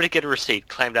 remember to get a receipt.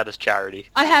 Claim that as charity.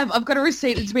 I've got a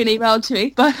receipt that's been emailed to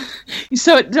me, but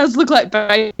so it does look like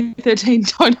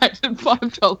B13 donated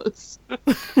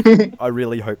 $5. I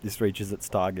really hope this reaches its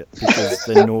target because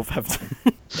the North have to.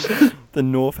 The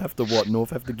North have to what?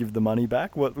 North have to give the money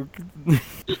back? What? No,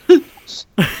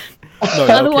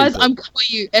 otherwise, I'm calling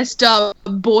you Esther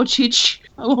Borchich.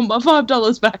 I want my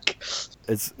 $5 back.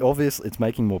 It's obvious it's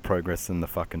making more progress than the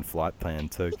fucking flight plan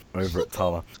too over at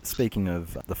Tulla. Speaking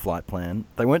of the flight plan,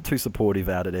 they weren't too supportive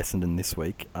out at Essendon this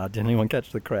week. Did anyone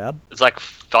catch the crowd? It's like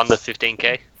under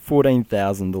 15k.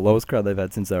 14,000, the lowest crowd they've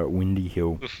had since they were at Windy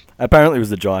Hill. Apparently it was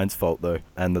the Giants' fault though,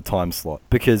 and the time slot,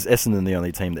 because Essendon the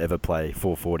only team to ever play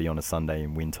 4:40 on a Sunday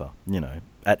in winter,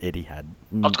 at Etihad.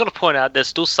 I've got to point out there's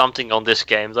still something on this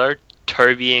game though.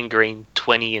 Toby and Green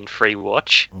 20 and free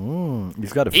watch.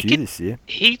 He's got a few this year.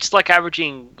 He's like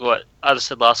averaging what I just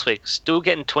said last week, still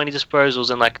getting 20 disposals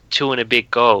and like 2 and a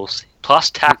bit goals.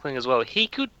 Plus tackling as well. He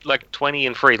could like 20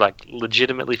 and free, like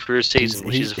legitimately through a season,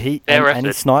 which is fair effort. And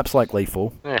he snipes like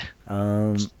lethal. Yeah.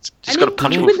 He's got a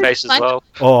punchable face as well.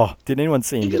 Oh, did anyone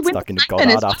see him get stuck into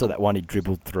Goddard after that one he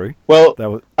dribbled through? Well,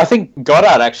 I think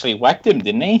Goddard actually whacked him,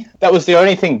 didn't he? That was the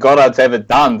only thing Goddard's ever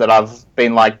done that I've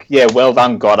been like, yeah, well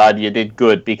done, Goddard, you did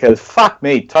good. Because fuck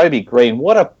me, Toby Green,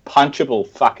 what a punchable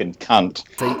fucking cunt.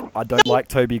 See, I don't like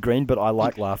Toby Green, but I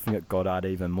like laughing at Goddard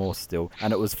even more still.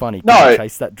 And it was funny. No, he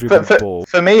chased that dribbled ball.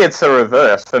 For me, it's a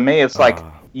reverse. For me, it's like,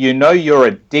 you're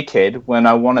a dickhead when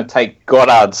I want to take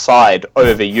Goddard's side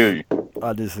over you.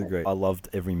 I disagree. I loved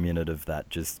every minute of that.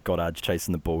 Just Goddard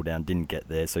chasing the ball down, didn't get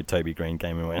there, so Toby Green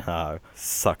came and went,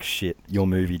 suck shit. Your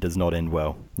movie does not end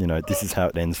well. This is how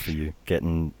it ends for you.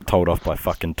 Getting told off by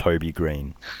fucking Toby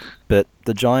Green. But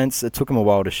the Giants, it took them a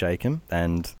while to shake him,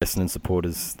 and Essendon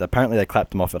supporters, apparently they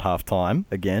clapped them off at half-time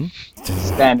again.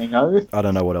 Standing O. I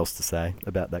don't know what else to say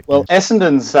about that. Well,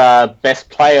 Essendon's best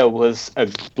player was a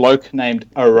bloke named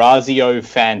Orazio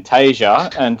Fantasia,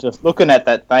 and just looking at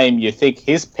that name, you think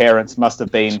his parents must have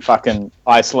been fucking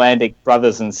Icelandic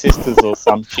brothers and sisters or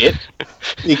some shit,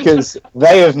 because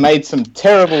they have made some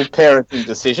terrible parenting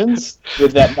decisions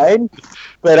with that name.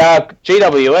 But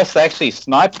GWS actually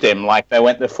sniped him, like they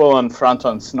went the full-on front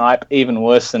on snipe, even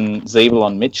worse than Zeeble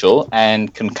on Mitchell,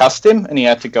 and concussed him, and he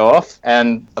had to go off.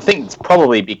 And I think it's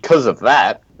probably because of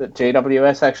that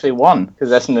GWS actually won, because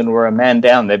Essendon were a man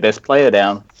down, their best player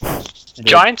down.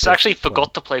 Giants actually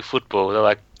forgot to play football. They're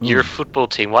like, you're a football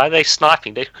team. Why are they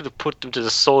sniping? They could have put them to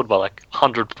the sword by like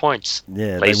 100 points.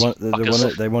 Yeah, they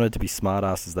wanted to be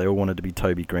smartasses. They all wanted to be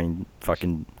Toby Green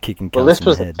fucking kicking cunts in the head. Well, this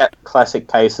was a classic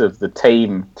case of the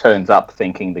team turns up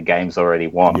thinking the game's already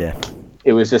won. Yeah.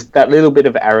 It was just that little bit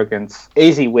of arrogance.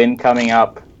 Easy win coming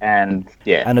up, and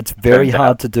yeah. And it's very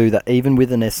hard to do that, even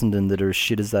with an Essendon that are as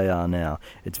shit as they are now.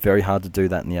 It's very hard to do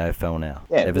that in the AFL now.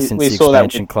 Yeah, Ever since the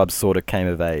expansion clubs sort of came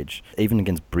of age. Even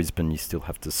against Brisbane, you still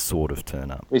have to sort of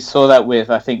turn up. We saw that with,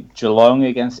 I think, Geelong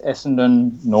against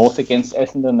Essendon, North against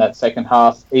Essendon, that second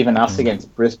half, even us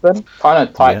against Brisbane. Kind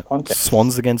of tight contest.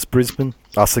 Swans against Brisbane,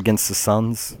 us against the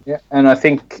Suns. Yeah, and I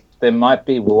think there might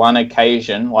be one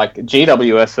occasion, like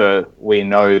GWS, we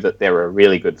know that they're a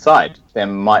really good side. There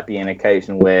might be an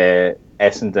occasion where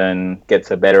Essendon gets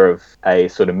a better of a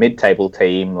sort of mid-table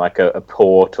team, like a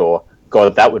Port, or,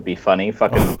 God, that would be funny,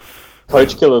 fucking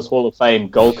Coach Killers Hall of Fame,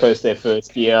 Gold Coast their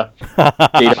first year,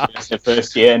 GWS their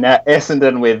first year, now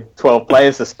Essendon with 12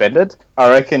 players suspended. I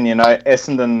reckon,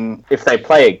 Essendon, if they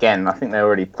play again, I think they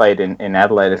already played in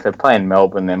Adelaide, if they play in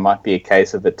Melbourne, there might be a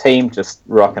case of the team just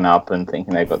rocking up and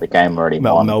thinking they've got the game already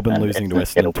won. Melbourne losing to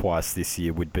Essendon twice this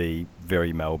year would be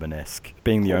very Melbourne-esque.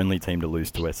 Being the only team to lose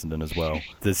to Essendon as well.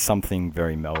 There's something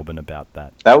very Melbourne about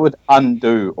that. That would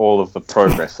undo all of the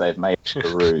progress they've made with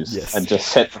the Roos and just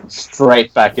set them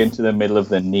straight back into the middle of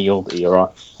the Neil era.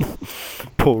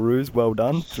 Poor Roos, well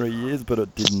done. 3 years, but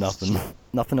it did nothing.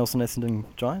 Nothing else on Essendon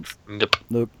Giants? Nope.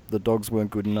 Look, the Dogs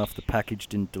weren't good enough. The package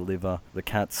didn't deliver. The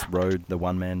Cats rode the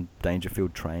one-man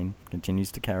Dangerfield train.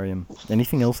 Continues to carry them.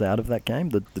 Anything else out of that game?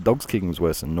 The Dogs kicking was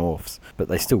worse than North's, but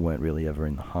they still weren't really ever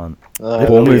in the hunt. The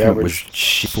ball movement was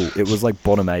shitful. It was like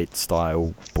bottom 8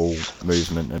 style ball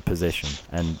movement and possession.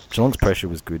 And Geelong's pressure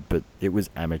was good, but it was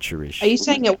amateurish. Are you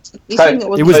saying it was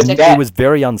It was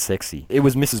very unsexy. It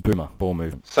was Mrs. Boomer ball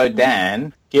movement. So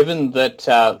Dan, given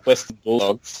that Western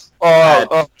Bulldogs...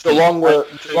 Geelong were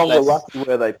lucky,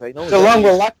 were they, Pete? Geelong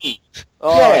were lucky.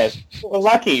 Yes, we're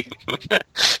lucky.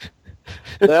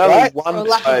 They only won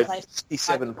by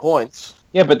 67 points.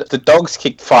 Yeah, but the Dogs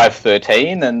kicked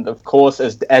 5-13, and of course,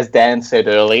 as Dan said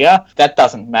earlier, that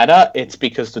doesn't matter. It's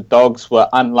because the Dogs were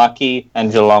unlucky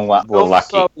and Geelong were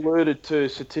lucky. Also alluded to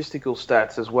statistical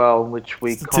stats as well, in which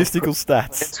we... Statistical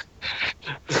stats.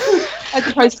 As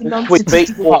opposed to We beat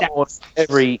non-statistical Hawthorn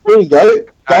every... Here you go.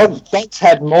 Dogs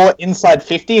had more inside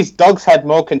 50s. Dogs had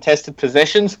more contested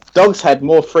possessions. Dogs had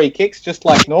more free kicks, just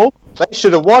like North. They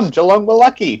should have won. Geelong were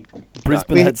lucky.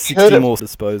 Brisbane had 60 more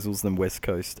disposals than West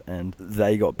Coast, and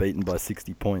they got beaten by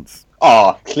 60 points.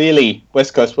 Oh, clearly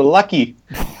West Coast were lucky.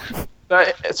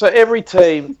 So every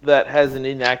team that has an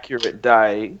inaccurate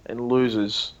day and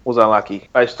loses was unlucky,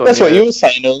 based on... That's what you were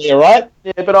saying earlier, right?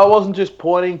 Yeah, but I wasn't just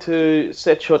pointing to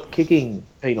set shot kicking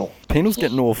penal. Penal's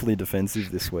getting awfully defensive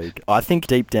this week. I think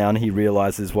deep down he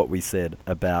realises what we said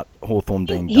about Hawthorn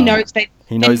being done. He knows they...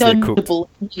 He knows they're cooked.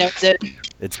 He knows it.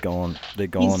 It's gone. They're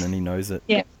gone, and he knows it.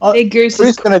 Yeah, they're gooses.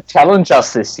 Who's going to challenge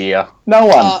us this year? No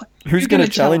one. Who's going to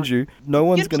challenge you? No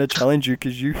one's going to challenge you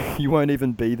because you won't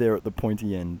even be there at the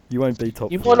pointy end. You won't be top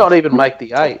You four. might not even make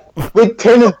the 8. We're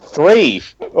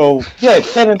 10-3. Oh, yeah,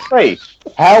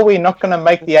 10-3. How are we not going to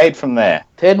make the 8 from there?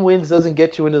 10 wins doesn't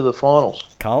get you into the finals.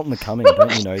 Carlton are coming,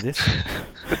 don't you know this?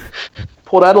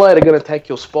 Port Adelaide are going to take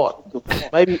your spot.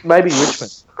 Maybe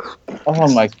Richmond.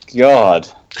 Oh my god.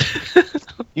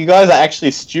 You guys are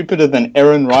actually stupider than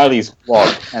Aaron Riley's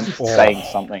vlog and saying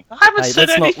something. I haven't Hey, said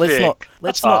anything.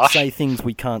 let's not say things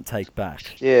we can't take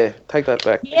back. Yeah, take that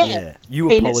back. Yeah, you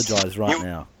Penis. apologise right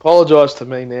now. Apologise to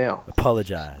me now.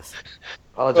 Apologise.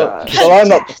 Apologise.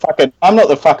 Well, I'm not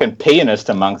the fucking pianist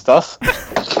amongst us.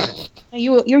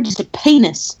 You're just a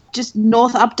penis. Just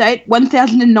North update,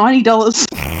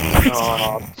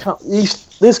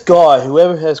 $1,090. This guy,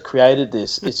 whoever has created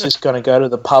this, is just going to go to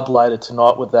the pub later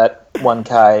tonight with that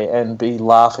 1K and be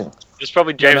laughing. It's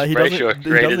probably James he Brayshaw doesn't,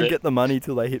 created doesn't it. get the money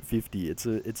till they hit 50. It's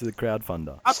a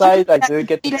crowdfunder. Say they do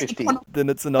get to 50. Then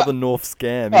it's another North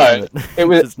scam, No, isn't it? it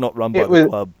was- It's not run by the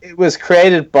club. It was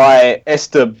created by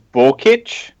Esther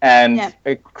Borkic, and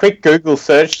a quick Google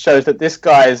search shows that this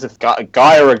guy is a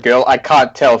guy or a girl. I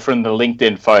can't tell from the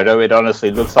LinkedIn photo. It honestly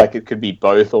looks like it could be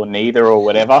both or neither or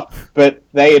whatever. But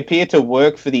they appear to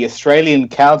work for the Australian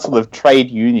Council of Trade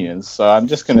Unions. So I'm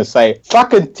just going to say,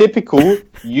 fucking typical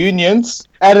unions.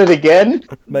 At it again.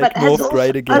 Make North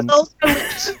great again.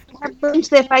 I've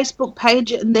linked their Facebook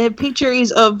page, and their picture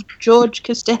is of George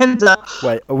Costanza.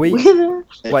 Wait, are we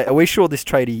sure this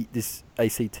ACTU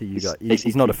guy,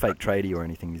 he's not a fake tradie or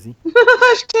anything, is he?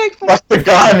 What's the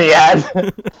guy in the ad?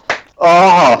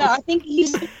 Oh. No, I think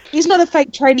he's not a fake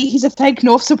tradie, he's a fake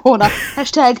North supporter.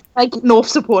 Hashtag fake North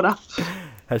supporter.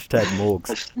 Hashtag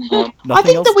Morgs. I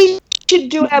think that we should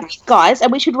do our bit, guys,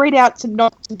 and we should read out some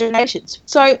donations.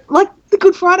 So, like the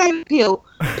Good Friday appeal,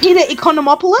 Peter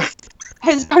Economopoulos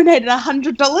has donated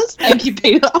 $100. Thank you,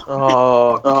 Peter.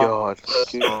 Oh God!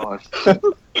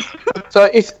 So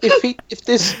if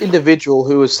this individual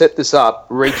who has set this up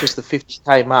reaches the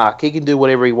 50k mark, he can do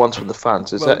whatever he wants with the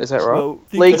funds. Is that right? Well,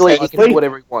 Legally, he can do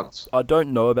whatever he wants. I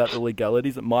don't know about the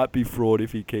legalities. It might be fraud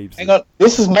if he keeps Hang on,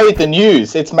 this has made the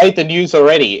news. It's made the news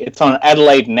already. It's on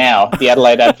Adelaide Now. The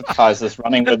Adelaide Advertiser's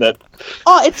running with it.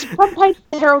 Oh, it's front page of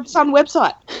the Herald Sun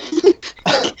website.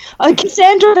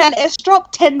 Cassandra Van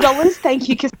Estrop, $10. Thank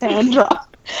you, Cassandra.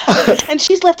 And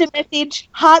she's left a message: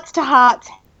 hearts to hearts,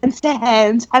 hands to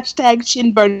hands. Hashtag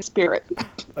shinbone spirit.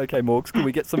 Okay, Morgs, can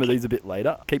we get some of these a bit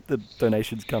later? Keep the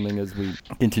donations coming as we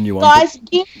continue on. Guys,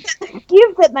 give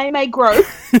that they may grow.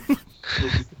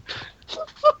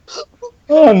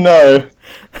 Oh no.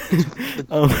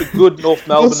 The good North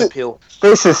Melbourne appeal.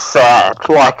 This is sad.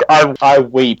 Like, I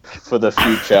weep for the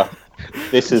future.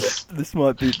 This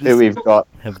might be who we've got.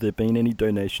 Have there been any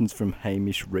donations from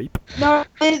Hamish Reap? No,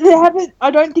 they haven't.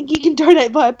 I don't think you can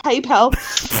donate via PayPal.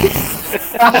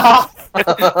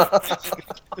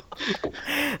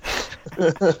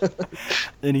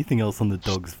 Anything else on the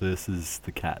Dogs versus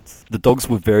the Cats? The Dogs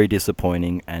were very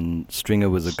disappointing, and Stringer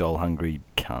was a goal-hungry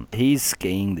cunt. He's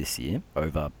skiing this year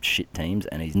over shit teams,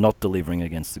 and he's not delivering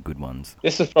against the good ones.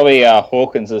 This is probably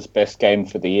Hawkins' best game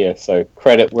for the year, so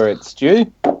credit where it's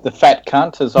due. The fat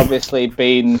cunt has obviously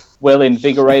been well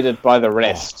invigorated by the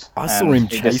rest. I saw him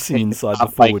chasing inside the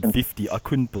forward 50. I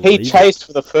couldn't believe it. He chased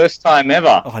for the first time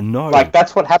ever. I know. Like,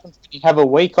 that's what happens when you have a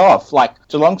week off. Like,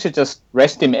 Geelong should just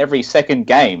rest him every second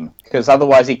game, because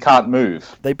otherwise he can't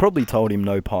move. They probably told him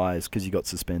no pies because he got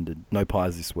suspended. No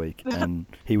pies this week, and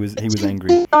he was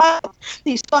angry.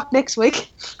 He's fucked next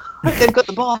week. They've got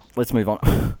the ball. Let's move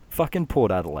on. Fucking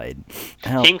Port Adelaide.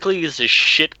 Hinkley is a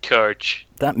shit coach.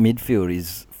 That midfield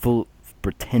is full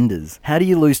pretenders. How do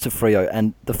you lose to Freo?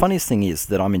 And the funniest thing is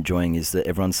that I'm enjoying is that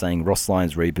everyone's saying Ross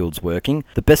Lyon's rebuild's working.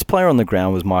 The best player on the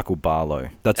ground was Michael Barlow.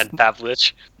 And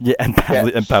Pavlich. Yeah, and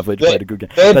Pavlich played a good game.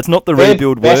 That's not the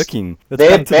rebuild working. That's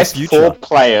their back to best the future. 4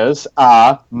 players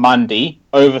are Mundy,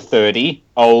 over 30,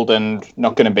 old and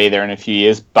not going to be there in a few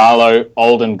years. Barlow,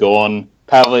 old and gone.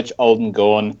 Pavlich, old and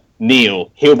gone.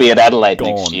 Neil, he'll be at Adelaide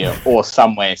next year or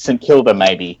somewhere. St Kilda,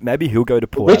 maybe. Maybe he'll go to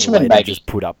Port Richmond, Adelaide and maybe. just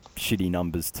put up shitty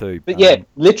numbers too. But yeah,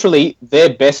 literally,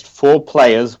 their best 4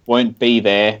 players won't be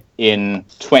there in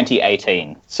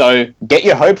 2018. So get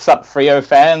your hopes up, Freo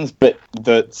fans, but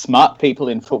the smart people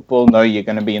in football know you're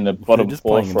going to be in the bottom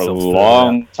 4 for a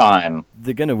long time.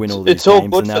 They're going to win all these It's all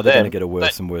games, good and now for they're going them. to get a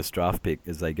worse and worse draft pick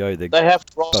as they go. They have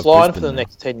Ross above Lyon for Brisbane the now.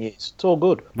 next 10 years. It's all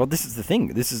good. Well, this is the thing.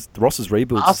 This is Ross's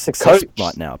rebuild Ask the success coach.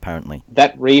 right now, apparently.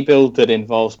 That rebuild that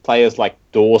involves players like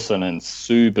Dawson and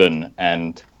Subin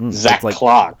and Zach it's like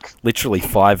Clark. Literally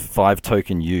five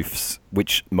token youths,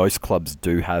 which most clubs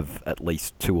do have at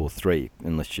least 2 or 3,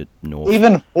 unless you're North.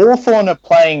 Even Hawthorn are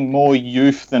playing more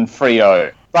youth than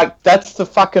Freo. Like, that's the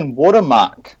fucking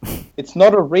watermark. It's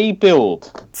not a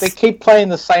rebuild. They keep playing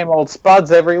the same old spuds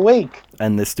every week.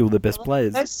 And they're still the best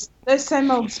players. Those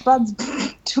same old spuds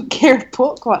took care of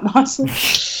Port quite nicely.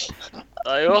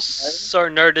 I also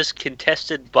noticed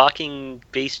contested Barking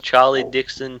Beast Charlie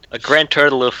Dixon, a grand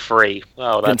total of 3.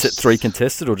 Wow, that's 3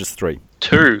 contested or just 3?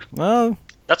 2. Well,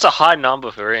 That's a high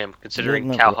number for him, considering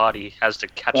Yeah, no, how hard he has to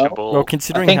catch a ball. well,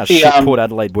 considering think how the, shit Port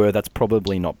Adelaide were, that's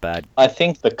probably not bad. I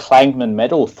think the Klangman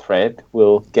medal thread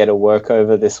will get a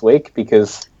workover this week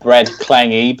because Brad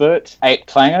Clang Ebert, 8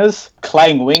 clangers,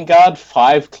 Clang Wingard,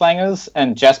 5 clangers,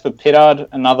 and Jasper Pittard,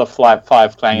 another 5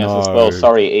 clangers as well.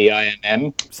 Sorry,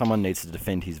 EIMM. Someone needs to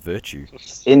defend his virtue.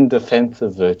 In defense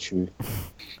of virtue.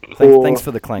 Thanks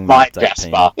for the Clang My update, Jasper.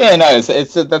 team. Yeah, no,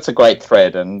 that's a great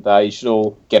thread, and you should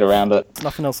all get around it.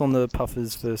 Nothing else on the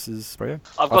Puffers versus Freo?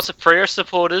 I've got some Freo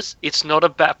supporters. It's not a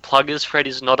pluggers. Fred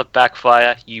is not a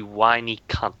backfire. You whiny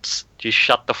cunts. Just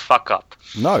shut the fuck up.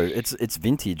 No, it's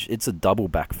vintage. It's a double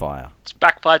backfire. It's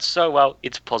backfired so well,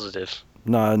 it's positive.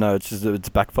 No, it's just it's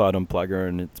backfired on Plugger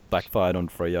and it's backfired on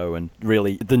Freo, and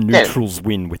really the neutrals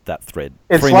win with that thread.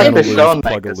 It's Fremantle like the lose, Sean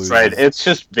Plugger Makers loses. thread. It's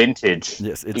just vintage.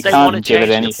 Yes, You it's They wanna can't give it change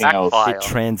the anything else. backfire. it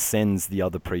transcends the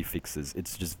other prefixes.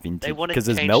 It's just vintage They want to because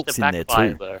there's change melts the in there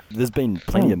backfire, too. though. There's been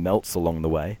plenty of melts along the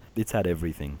way. It's had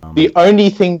everything. The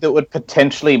only thing that would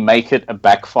potentially make it a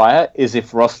backfire is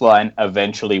if Ross Lyon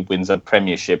eventually wins a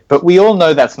premiership. But we all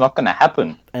know that's not going to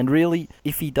happen. And really,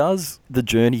 if he does, the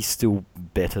journey's still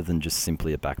better than just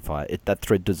simply a backfire. That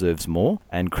thread deserves more,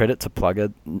 and credit to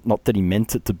Plugger, not that he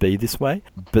meant it to be this way,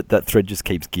 but that thread just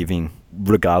keeps giving,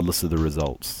 regardless of the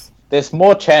results. There's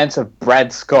more chance of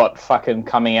Brad Scott fucking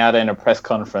coming out in a press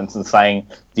conference and saying,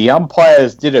 the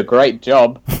umpires did a great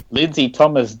job, Lindsay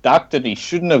Thomas ducked it, he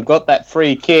shouldn't have got that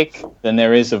free kick, than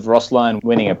there is of Ross Lyon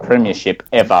winning a premiership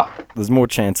ever. There's more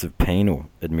chance of Penal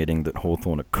admitting that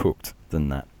Hawthorn are cooked than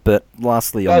that. But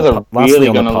lastly, Guys on are really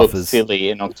the going to look Puffers,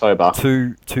 silly in October.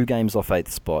 two games off 8th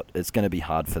spot. It's going to be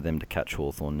hard for them to catch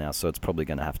Hawthorn now, so it's probably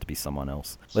going to have to be someone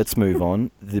else. Let's move on.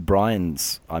 The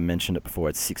Bryans, I mentioned it before,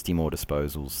 had 60 more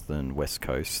disposals than West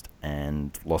Coast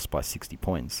and lost by 60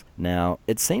 points. Now,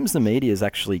 it seems the media has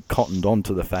actually cottoned on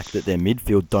to the fact that their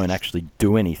midfield don't actually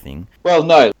do anything. Well,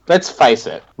 no, let's face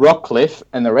it. Rockcliffe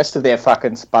and the rest of their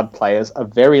fucking spud players are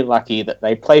very lucky that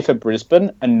they play for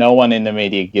Brisbane and no one in the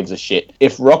media gives a shit.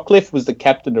 If Rockcliffe was the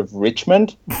captain of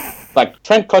Richmond, like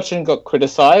Trent Cotchin got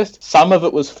criticised, some of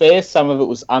it was fair, some of it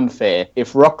was unfair.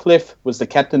 If Rockcliffe was the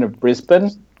captain of Brisbane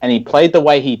and he played the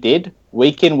way he did,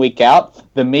 week in, week out,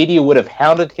 the media would have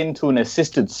hounded him to an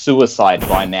assisted suicide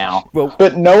by now. Well,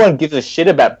 but no one gives a shit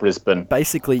about Brisbane.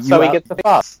 Basically, So he gets the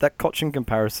fuss. That Cotchin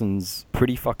comparison's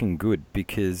pretty fucking good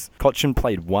because Cotchin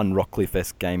played one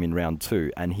Rockcliffe-esque game in round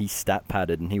 2 and he stat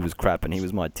padded and he was crap and he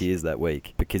was my tears that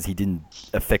week because he didn't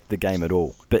affect the game at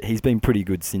all. But he's been pretty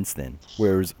good since then.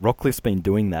 Whereas Rockcliffe's been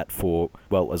doing that for,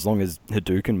 well, as long as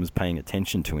Hadouken was paying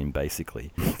attention to him,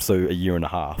 basically. So a year and a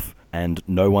half. And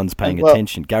no one's paying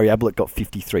attention. Gary Ablett got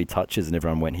 53 touches and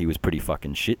everyone went he was pretty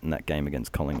fucking shit in that game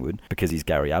against Collingwood because he's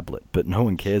Gary Ablett. But no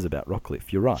one cares about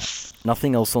Rockcliffe, you're right.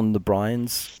 Nothing else on the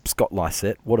Bryans. Scott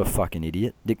Lysette, what a fucking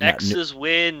idiot. X's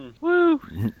win. Woo!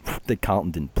 The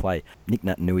Carlton didn't play. Nick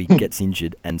Naitanui gets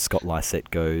injured and Scott Lysette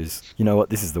goes, you know what,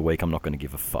 this is the week, I'm not going to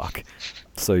give a fuck.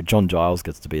 So John Giles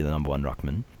gets to be the number 1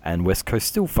 ruckman, and West Coast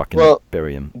still fucking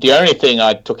bury him. The only thing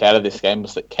I took out of this game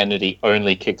was that Kennedy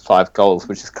only kicked 5 goals,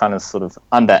 which is kind of sort of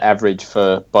under average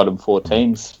for bottom 4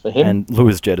 teams for him. And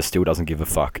Lewis Jetta still doesn't give a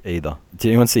fuck either. Did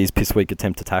anyone see his piss weak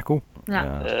attempt to tackle?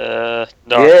 No,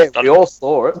 yeah, we all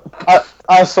saw it.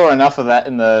 I saw enough of that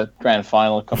in the grand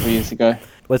final a couple of years ago.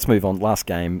 Let's move on. Last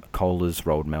game, Kohlers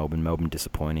rolled Melbourne. Melbourne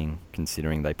disappointing,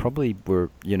 considering they probably were,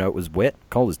 it was wet.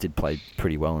 Kohlers did play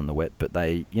pretty well in the wet, but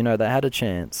they had a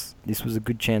chance. This was a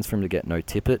good chance for him to get no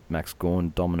tippet. Max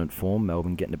Gawn, dominant form.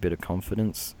 Melbourne getting a bit of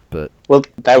confidence. But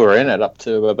they were in it up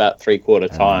to about three-quarter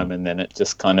time, and then it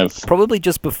just kind of... Probably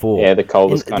just before. Yeah, the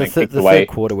Kohlers kind of kicked away. The third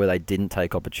quarter where they didn't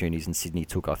take opportunities and Sydney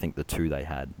took, I think, the two they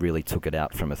had, really took it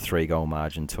out from a 3-goal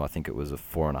margin to, I think it was a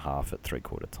 4.5 at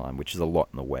three-quarter time, which is a lot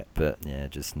in the wet, but yeah,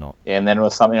 just not... Yeah, and then it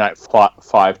was something like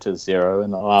 5-0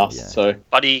 in the last, so...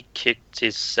 Buddy kicked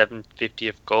his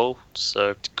 750th goal,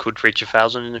 so could reach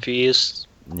 1,000 in a few years.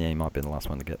 Yeah, he might be the last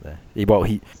one to get there. He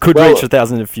could reach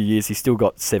 1,000 in a few years. He's still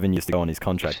got 7 years to go on his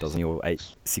contract, doesn't he? Or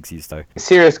 6 years to go.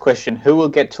 Serious question. Who will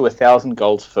get to 1,000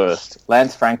 goals first?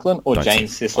 Lance Franklin or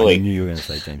James Sicily? I knew you were going to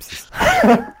say James Sicily.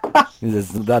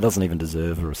 That doesn't even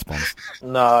deserve a response.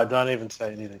 No, don't even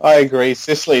say anything. I agree.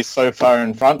 Sicily's so far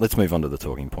in front. Let's move on to the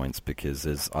talking points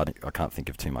because I can't think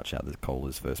of too much out of the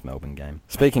Kohlers versus Melbourne game.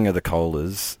 Speaking of the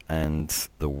Kohlers and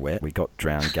the wet, we got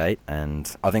Drown Gate,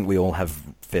 and I think we all have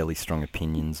fairly strong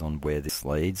opinions on where this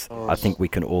leads. I think we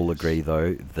can all agree,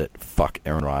 though, that fuck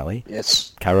Aaron Riley.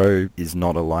 Yes. Caro is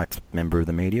not a liked member of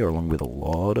the media, along with a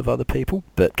lot of other people,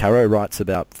 but Caro writes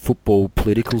about football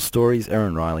political stories.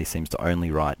 Aaron Riley seems to only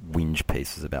write whinge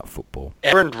pieces about football.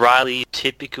 Aaron Riley,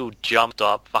 typical jumped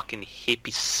up fucking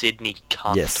hippie Sydney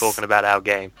cunt talking about our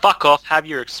game. Fuck off, have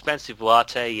your expensive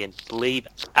latte and leave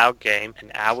our game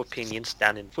and our opinions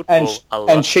down in football alone.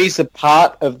 And she's a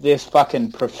part of this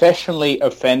fucking professionally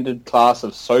offended class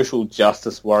of social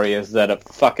justice warriors that are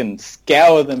fucking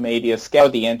scour the media, scour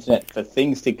the internet for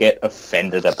things to get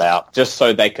offended about, just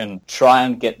so they can try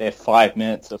and get their 5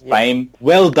 minutes of fame.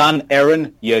 Well done,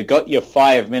 Erin. You got your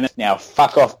 5 minutes. Now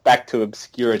fuck off back to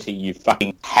obscurity, you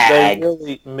fucking hag. They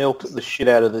really milked the shit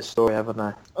out of this story, haven't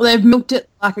they? Well, they've milked it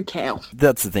like a cow.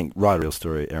 That's the thing. Write a real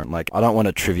story, Aaron. I don't want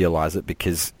to trivialise it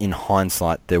because in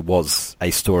hindsight there was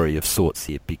a story of sorts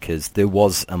here because there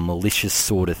was a malicious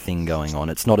sort of thing going on.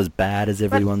 It's not as bad as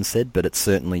everyone said, but it's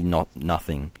certainly not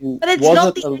nothing. But it's was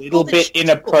not it a little bit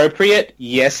inappropriate?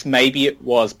 Yes, maybe it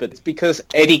was, but it's because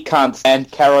Eddie can't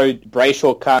stand Caro,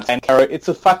 Brayshaw can't stand Caro. It's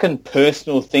a fucking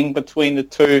personal thing between the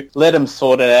two. Let them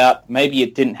sort it out. Maybe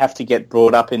it didn't have to get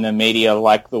brought up in the media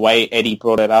like the way Eddie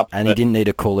brought it up. And he didn't need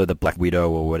to call her the Black Widow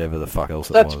or whatever the fuck else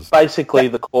That's it was. That's basically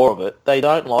the core of it. They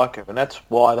don't like her, and that's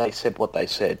why they said what they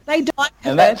said. They don't like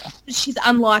her because she's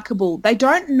unlikable. They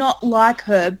don't not like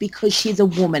her because she's a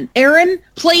woman. Erin,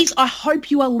 please, I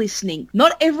hope you are listening.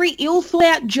 Not every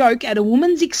ill-thought-out joke at a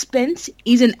woman's expense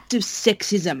is an act of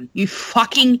sexism. You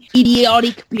fucking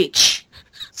idiotic bitch.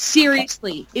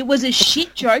 Seriously, it was a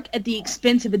shit joke at the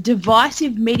expense of a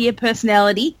divisive media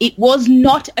personality. It was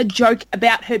not a joke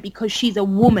about her because she's a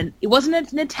woman. It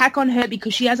wasn't an attack on her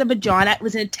because she has a vagina. It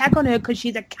was an attack on her because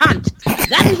she's a cunt.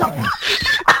 That is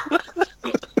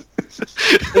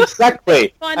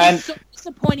Exactly. And so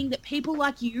disappointing that people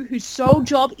like you, whose sole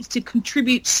job is to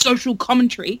contribute social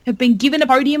commentary, have been given a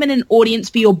podium and an audience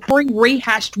for your boring,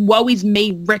 rehashed woe is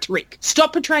me rhetoric.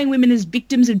 Stop portraying women as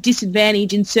victims of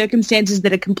disadvantage in circumstances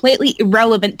that are completely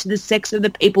irrelevant to the sex of the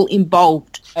people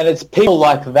involved. And it's people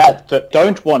like that that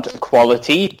don't want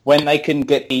equality when they can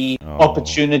get the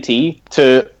opportunity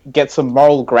to get some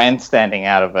moral grandstanding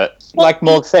out of it. Well, like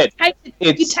Morg said,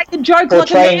 you take a joke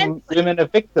portraying like a man. women as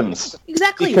victims.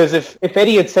 Exactly. Because if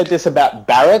Eddie had said this about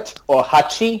Barrett or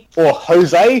Hutchie or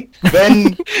Jose,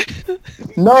 then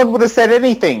no one would have said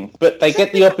anything. But they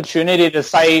get the opportunity to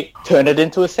say, turn it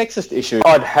into a sexist issue.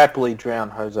 I'd happily drown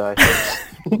Jose.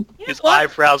 His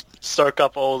eyebrows soak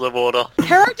up all the water.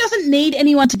 Caro doesn't need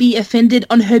anyone to be offended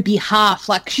on her behalf.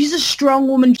 Like, she's a strong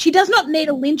woman. She does not need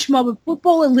a lynch mob of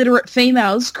football illiterate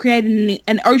females creating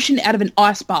an ocean out of an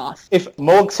ice bath. If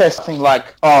Morg says something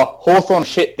like, oh, Hawthorn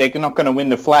shit, they're not going to win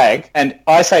the flag, and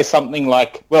I say something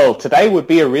like, well, today would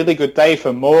be a really good day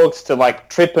for Morgs to, like,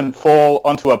 trip and fall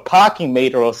onto a parking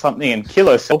meter or something and kill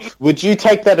herself, would you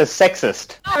take that as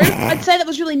sexist? No, I'd say that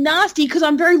was really nasty because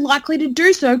I'm very likely to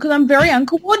do so because I'm very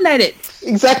uncoordinated.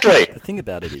 Exactly. The thing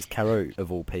about it is, Caro, of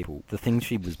all people, the thing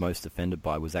she was most offended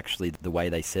by was actually the way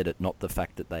they said it, not the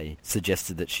fact that they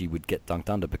suggested that she would get dunked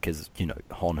under because,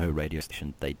 on her radio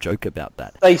station, they joke about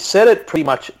that. They said it pretty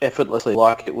much effortlessly,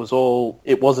 like it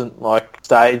wasn't like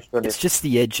staged. It's just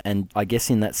the edge, and I guess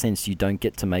in that sense, you don't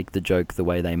get to make the joke the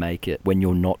way they make it when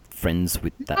you're not friends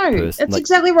with that No, person. that's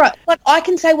exactly right. Like, I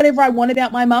can say whatever I want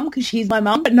about my mum because she's my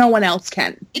mum, but no one else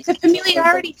can. It's a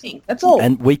familiarity thing. That's all.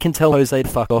 And we can tell Jose to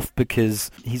fuck off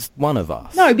because he's one of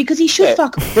us. No, because he should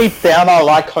fuck off. Deep down, I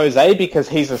like Jose because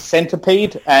he's a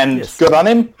centipede and good on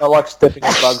him. I like stepping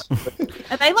on bugs.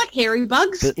 Are they like hairy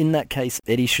bugs? But in that case,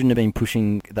 Eddie shouldn't have been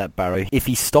pushing that barrow. If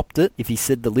he stopped it, if he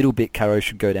said the little bit Caro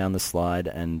should go down the slide,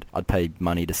 and I'd pay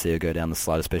money to see her go down the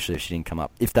slide, especially if she didn't come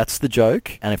up. If that's the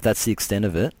joke, and if that's the extent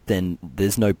of it, then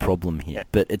there's no problem here.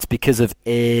 But it's because of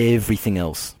everything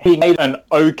else. He made an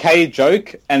okay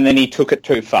joke, and then he took it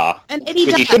too far. And Eddie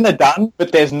Which he shouldn't have done,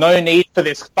 but there's no need for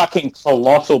this fucking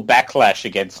colossal backlash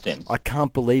against him. I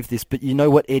can't believe this, but you know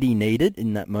what Eddie needed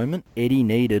in that moment? Eddie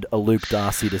needed a Luke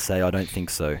Darcy to say, I don't think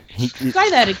so. Say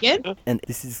that again. And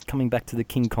this is coming back to the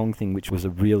King Kong thing, which was a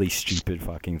really stupid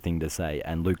fucking thing to say,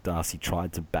 and Luke Darcy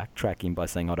tried to backtrack him by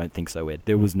saying, I don't think so, Ed.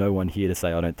 There was no one here to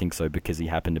say, I don't think so, because he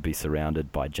happened to be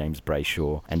surrounded by James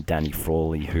Brayshaw and Danny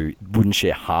Frawley, who wouldn't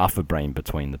share half a brain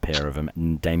between the pair of them,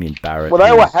 and Damien Barrett. Well,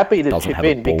 they were happy to chip chip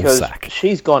in because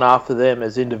she's gone after them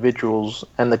as individuals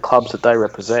and the clubs that they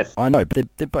represent. I know, but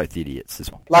they're both idiots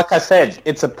as well. Like I said,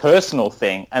 it's a personal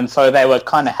thing, and so they were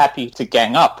kind of happy to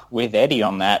gang up with Eddie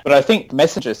on that. But I think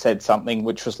Messenger said something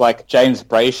which was like James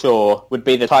Brayshaw would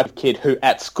be the type of kid who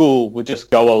at school would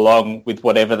just go along with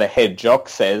whatever the head jock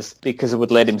says because it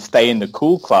would let him stay in the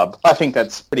cool club. I think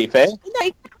that's pretty fair.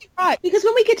 No, right, because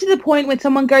when we get to the point when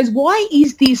someone goes, why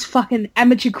is this fucking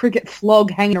amateur cricket flog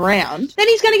hanging around, then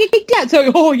he's going to get kicked out.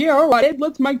 So, oh yeah, all right, Ed,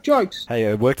 let's make jokes. Hey,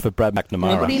 it worked for Brad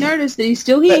McNamara. Nobody noticed that he's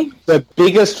still here. The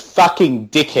biggest fucking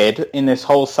dickhead in this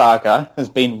whole saga has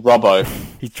been Robbo.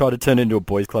 He tried to turn it into a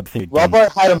boys club thing again.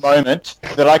 Robbo had a moment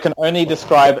that I can only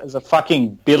describe as a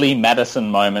fucking Billy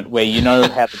Madison moment where you know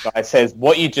how the guy says,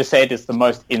 what you just said is the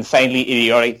most insanely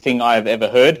idiotic thing I've ever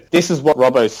heard. This is what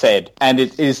Robbo said, and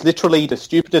it is literally the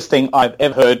stupidest thing I've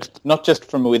ever heard, not just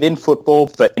from within football,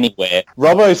 but anywhere.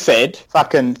 Robbo said,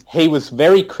 he was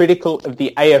very critical of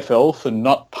the AFL for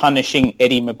not punishing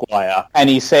Eddie Maguire. And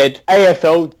he said,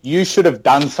 AFL, you should have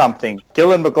done something.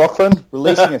 Gillan McLaughlin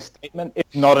releasing a statement is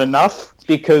not enough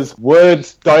because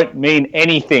words don't mean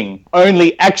anything.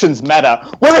 Only actions matter.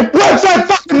 Well, if words don't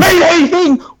fucking mean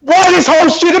anything, why this whole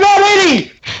shit about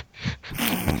Eddie?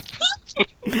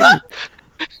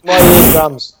 My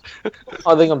eardrums.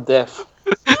 I think I'm deaf.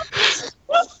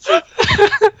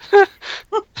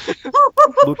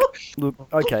 Look,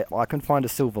 okay, I can find a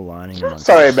silver lining.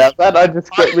 Sorry about that, I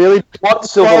just get really... What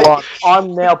silver line?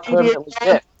 I'm now permanently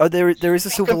deaf. Oh, there is a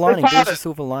silver lining. There's a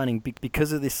silver lining.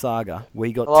 Because of this saga,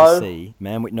 we got to see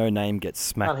Man with No Name get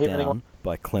smacked down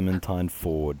by Clementine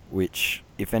Ford, which,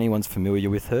 if anyone's familiar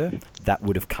with her, that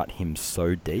would have cut him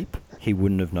so deep, he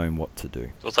wouldn't have known what to do.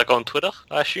 It was like on Twitter,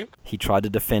 I assume? He tried to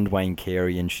defend Wayne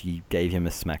Carey and she gave him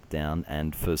a smackdown,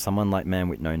 and for someone like Man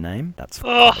with No Name, that's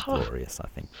glorious, I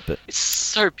think. But it's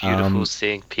so beautiful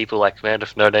seeing people like Man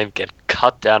with No Name get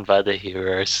cut down by their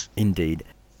heroes. Indeed.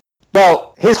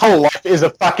 Well, his whole life is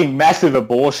a fucking massive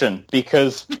abortion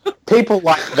because people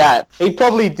like that, he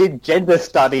probably did gender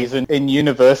studies in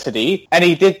university, and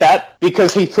he did that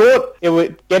because he thought it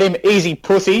would get him easy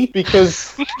pussy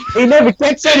because he never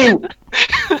gets any...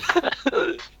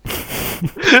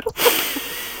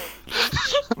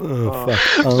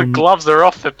 The gloves are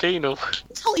off for penal.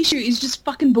 This whole issue is just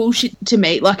fucking bullshit to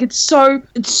me. Like, it's so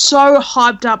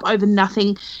hyped up over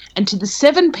nothing. And to the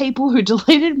 7 people who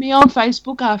deleted me on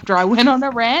Facebook after I went on a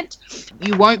rant,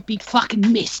 you won't be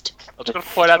fucking missed. I'm just going to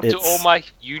point out to all my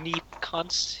uni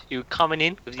cunts who are coming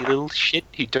in with your little shit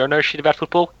who don't know shit about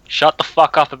football, shut the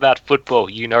fuck up about football.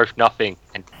 You know nothing.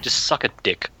 And just suck a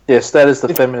dick. Yes, that is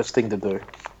the feminist thing to do.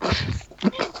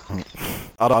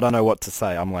 I don't know what to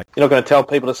say. I'm like... You're not going to tell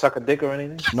people to suck a dick or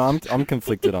anything? No, I'm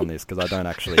conflicted on this because I don't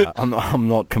actually... I'm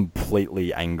not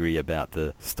completely angry about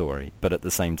the story, but at the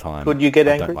same time... Could you get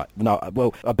angry?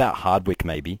 Well, about Hardwick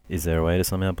maybe. Is there a way to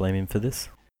somehow blame him for this?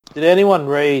 Did anyone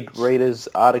read Rita's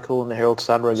article in the Herald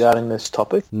Sun regarding this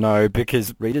topic? No,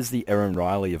 because Rita's the Erin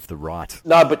Riley of the right.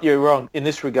 No, but you're wrong. In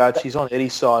this regard, she's on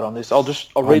Eddie's side on this. I'll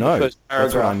read the first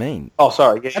paragraph. That's what I mean. Oh,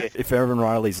 sorry. Yeah. If Erin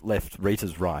Riley's left,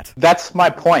 Rita's right. That's my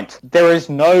point. There is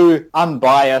no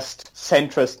unbiased,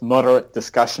 centrist, moderate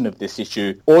discussion of this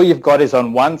issue. All you've got is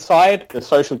on one side, the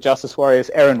social justice warriors,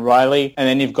 Erin Riley, and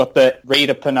then you've got the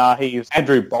Rita Panahi,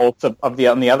 Andrew Bolts on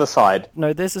the other side.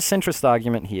 No, there's a centrist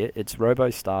argument here. It's Robo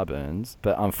Starburns,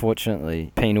 but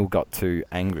unfortunately, Penal got too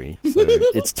angry, so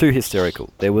it's too hysterical.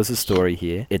 There was a story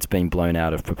here. It's been blown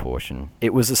out of proportion.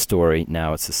 It was a story,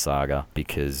 now it's a saga,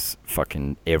 because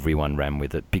fucking everyone ran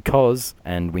with it because,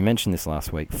 and we mentioned this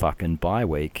last week, fucking bye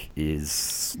week is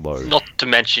slow. Not to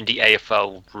mention the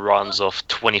AFL runs off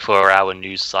 24-hour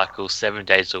news cycles 7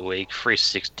 days a week,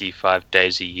 365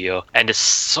 days a year, and there's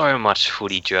so much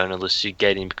footy journalists you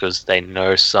get in because they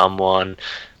know someone.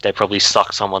 They probably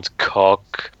sucked someone's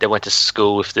cock. They went to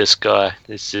school with this guy.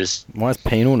 This is... Why is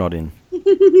Penal not in?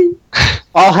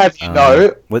 I'll have you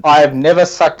know, I have never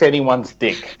sucked anyone's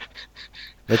dick.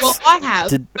 Well, I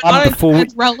have, but I don't think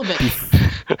it's relevant.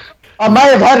 I may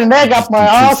have had an egg up my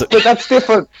ass, but that's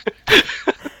different.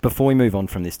 Before we move on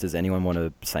from this, does anyone want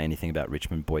to say anything about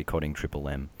Richmond boycotting Triple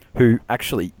M? Who,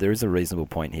 actually, there is a reasonable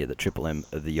point here that Triple M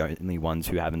are the only ones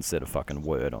who haven't said a fucking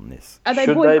word on this.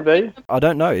 Should they be? I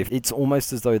don't know. It's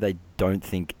almost as though they don't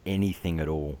think anything at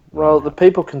all. Well, the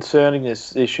people concerning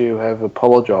this issue have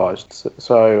apologised,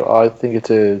 so I think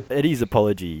it's a... Eddie's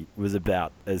apology was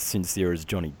about as sincere as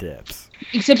Johnny Depp's.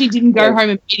 Except he didn't go home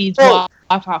and beat his wife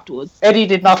afterwards. Eddie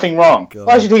did nothing wrong. God.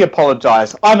 Why should he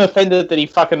apologise? I'm offended that he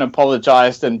fucking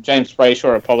apologised and James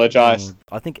Brayshaw apologised.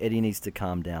 I think Eddie needs to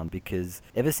calm down because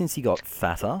ever since he got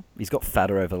fatter, he's got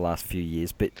fatter over the last few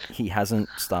years, but he hasn't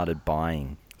started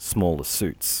buying smaller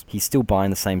suits. He's still buying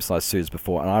the same size suits as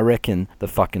before, and I reckon the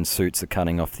fucking suits are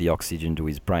cutting off the oxygen to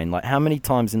his brain. Like, how many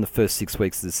times in the first 6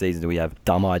 weeks of the season do we have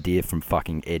dumb idea from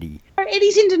fucking Eddie?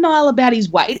 Eddie's in denial about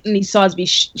his weight and his size of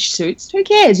his suits. Who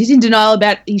cares? He's in denial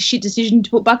about his shit decision to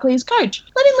put Buckley as coach.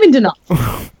 Let him live in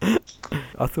denial.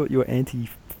 I thought you were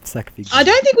anti-sack figure. I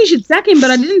don't think we should sack him, but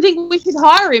I didn't think we should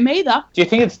hire him either. Do you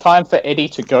think it's time for Eddie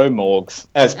to go, Morgs,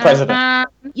 as president?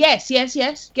 Yes.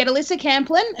 Get Alyssa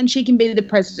Camplin and she can be the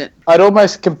president. I'd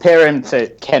almost compare him to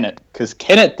Kennett, because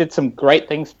Kennett did some great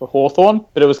things for Hawthorn,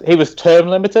 but he was term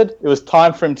limited. It was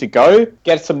time for him to go,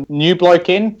 get some new bloke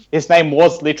in. His name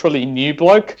was literally New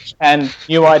Bloke, and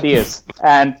new ideas.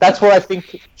 And that's what I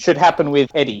think should happen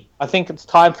with Eddie. I think it's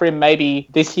time for him maybe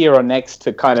this year or next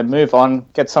to kind of move on,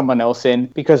 get someone else in,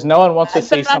 because no one wants to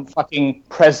see some fucking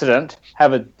president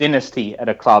have a dynasty at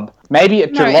a club. Maybe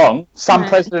at Geelong, some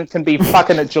president can be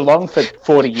fucking at Geelong for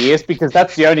 40 years because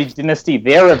that's the only dynasty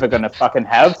they're ever going to fucking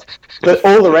have. But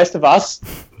all the rest of us,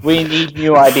 we need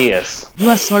new ideas. You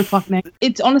are so fucking...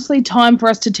 It's honestly time for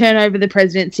us to turn over the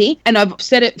presidency, and I've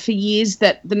said it for years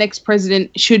that the next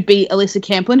president should be Alyssa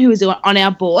Camplin, who is on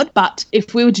our board, but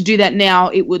if we were to do that now,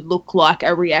 it would look like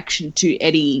a reaction to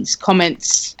Eddie's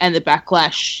comments and the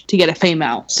backlash to get a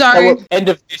female. So end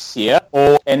of this year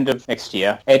or end of next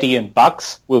year, Eddie and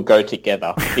Bucks will go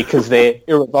together because they're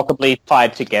irrevocably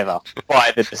tied together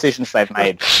by the decisions they've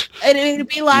made. It'd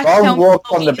be like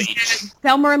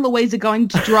Thelma and Louise are going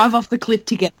to drive off the cliff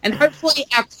together, and hopefully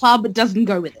our club doesn't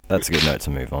go with it. That's a good note to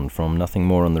move on from. Nothing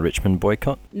more on the Richmond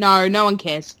boycott? No one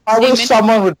cares. I wish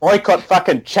someone would boycott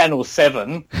fucking Channel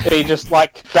 7. Be just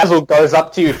like, Basil goes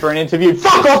up to you for an interview.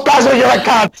 Fuck off, Basil, you're a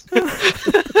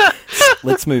cunt!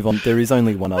 Let's move on. There is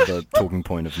only one other talking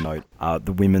point of note.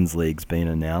 The Women's League's been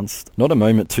announced. Not a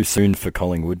moment too soon for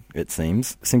Collingwood, it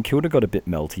seems. St Kilda got a bit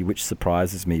melty, which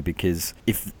surprises me because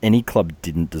if any club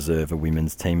didn't deserve a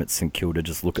women's team, it's St Kilda.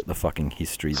 Just look at the fucking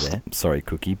history there. Sorry,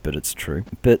 Cookie, but it's true.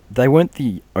 But they weren't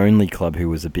the only club who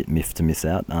was a bit miffed to miss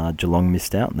out. Geelong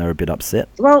missed out and they were a bit upset.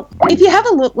 Well, if you have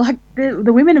a look, like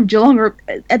the women of Geelong are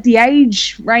at the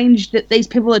age range that these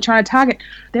people are trying to target.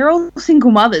 They're all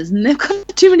single mothers and they've got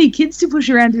too many kids to push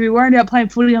around to be worried about playing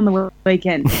footy on the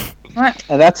weekend. Right.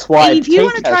 And that's why Pete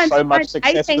has so much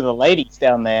success for the ladies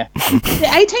down there.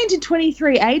 The 18 to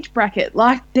 23 age bracket,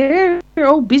 like, they're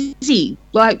all busy,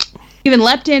 like, giving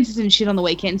lap dances and shit on the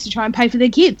weekends to try and pay for their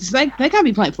kids. They can't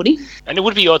be playing footy. And it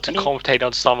would be odd to commentate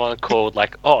on someone called,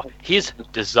 like, here's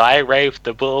Desiree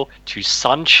the Bull to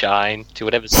Sunshine to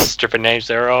whatever stripper names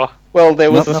there are. Well,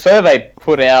 there was a survey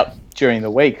put out during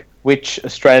the week. Which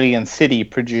Australian city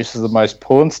produces the most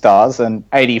porn stars, and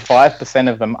 85%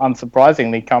 of them,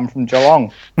 unsurprisingly, come from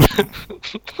Geelong.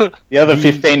 The other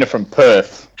 15 are from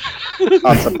Perth,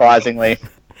 unsurprisingly.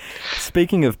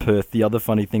 Speaking of Perth, the other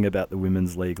funny thing about the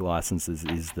Women's League licenses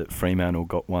is that Fremantle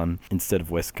got one instead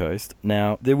of West Coast.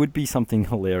 Now, there would be something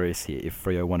hilarious here if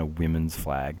Freo won a women's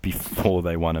flag before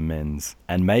they won a men's.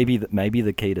 And maybe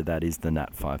the key to that is the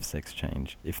Nat 5 sex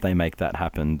change. If they make that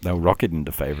happen, they'll rocket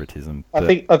into favouritism. I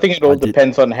think it all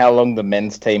depends on how long the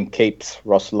men's team keeps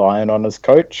Ross Lyon on as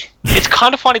coach. It's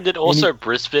kind of funny that also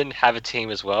Brisbane have a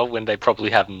team as well when they probably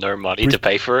have no money to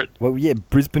pay for it. Well, yeah,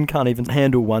 Brisbane can't even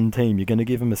handle one team. You're going to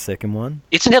give them a second one?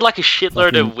 Isn't there like a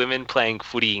shitload of women playing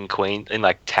footy in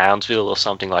like Townsville or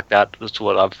something like that? That's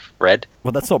what I've read.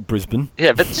 Well, that's not Brisbane.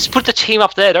 Yeah, but just put the team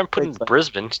up there. Don't put it in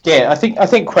Brisbane. Yeah, I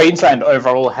think Queensland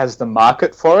overall has the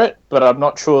market for it, but I'm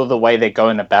not sure the way they're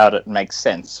going about it makes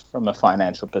sense from a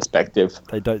financial perspective.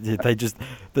 They don't.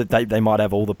 They might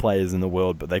have all the players in the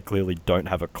world, but they clearly don't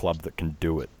have a club that can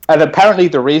do it. And apparently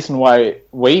the reason why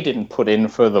we didn't put in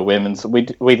for the women's, we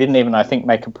didn't even, I think,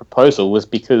 make a proposal, was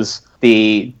because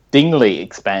the Dingley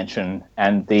expansion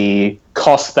and the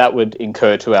cost that would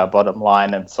incur to our bottom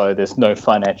line, and so there's no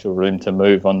financial room to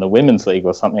move on the women's league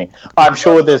or something. I'm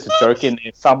sure there's a joke in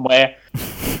there somewhere.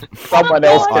 Someone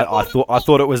else. I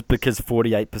thought it was because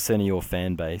 48% of your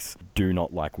fan base do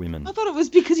not like women. I thought it was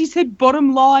because you said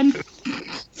bottom line.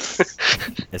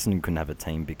 Essendon couldn't have a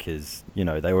team because,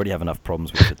 they already have enough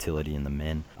problems with fertility in the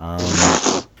men.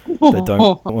 They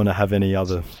don't want to have any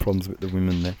other problems with the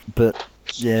women there. But,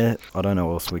 yeah, I don't know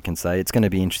what else we can say. It's going to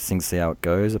be interesting to see how it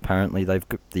goes. Apparently, the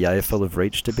AFL have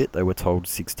reached a bit. They were told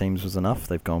 6 teams was enough.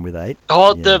 They've gone with 8.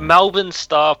 Oh, Yeah. the Melbourne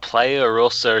star player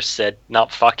also said, "No,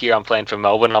 fuck you, I'm playing for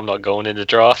Melbourne. I'm not going in the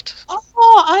draft."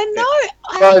 Oh,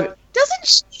 I know. Doesn't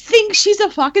she think she's a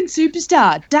fucking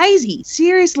superstar? Daisy,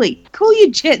 seriously, cool your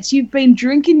jets. You've been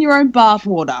drinking your own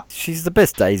bathwater. She's the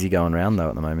best Daisy going around, though,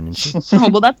 at the moment, isn't she? Oh,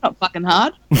 well, that's not fucking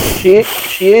hard.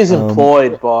 She is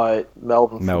employed by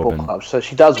Melbourne Football Club, so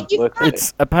she does work there.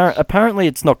 It's apparently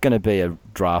it's not going to be a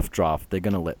draft. They're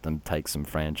going to let them take some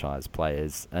franchise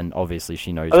players, and obviously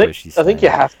she knows where she's. I think you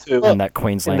have to. And that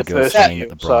Queensland girl first staying at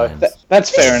the so Bryans.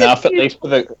 That's fair enough, at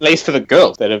least for the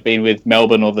girls that have been with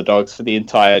Melbourne or the Dogs for the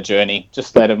entire journey.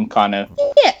 Just let them kind of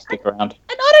stick around.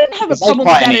 And I don't have a problem with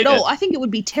that at all. I think it would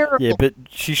be terrible. Yeah, but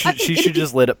she should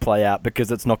just let it play out,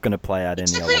 because it's not going to play out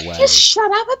any other way. Just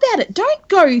shut up about it. Don't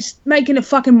go making a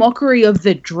fucking mockery of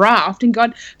the draft and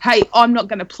going, "Hey, I'm not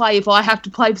going to play if I have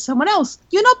to play for someone else."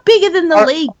 You're not bigger than the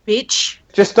league, bitch.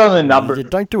 Just on the number.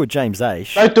 Don't do a James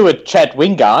Aish. Don't do a Chad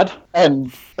Wingard.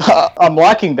 And I'm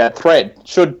liking that thread.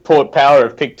 Should Port Power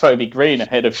have picked Toby Green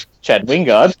ahead of Chad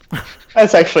Wingard?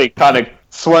 That's actually kind of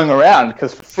swung around,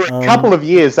 because for a couple of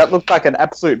years that looked like an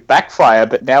absolute backfire,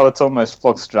 but now it's almost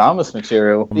Floxdramus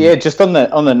material. Yeah, just on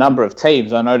the number of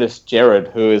teams, I noticed Jared,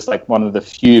 who is like one of the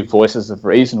few voices of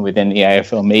reason within the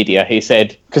AFL media, he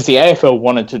said, because the AFL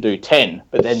wanted to do 10,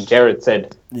 but then Jared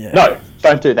said, no,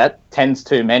 don't do that. 10's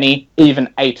too many.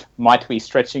 Even 8 might be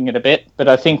stretching it a bit, but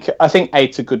I think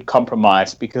 8's a good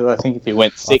compromise, because I think if you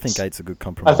went 6, I think 8's a good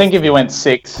compromise. I think if you went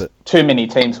 6, too many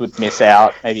teams would miss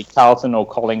out. Maybe Carlton or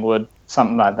Collingwood,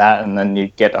 something like that, and then you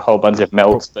get a whole bunch of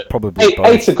melts. But probably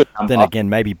 8's a good number. Then again,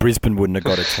 maybe Brisbane wouldn't have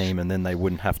got a team, and then they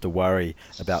wouldn't have to worry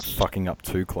about fucking up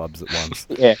 2 clubs at once.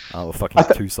 Yeah, or fucking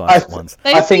 2 sides at once.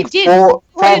 I think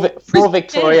 4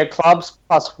 Victoria clubs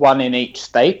plus 1 in each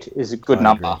state is a good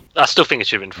number. I still think it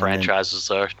should have been franchises,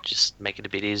 though. Just make it a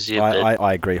bit easier.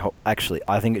 I agree. Actually,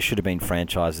 I think it should have been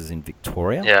franchises in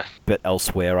Victoria. Yeah. But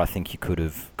elsewhere, I think you could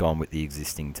have gone with the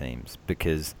existing teams,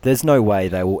 because there's no way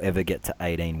they will ever get to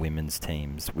 18 women's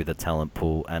teams with a talent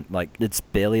pool, and it's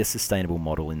barely a sustainable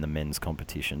model in the men's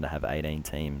competition to have 18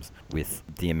 teams with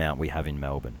the amount we have in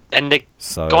Melbourne. And they're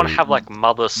going to have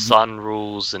mother-son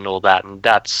rules and all that, and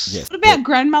that's... Yes, what about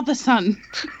grandmother-son?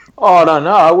 Oh, I don't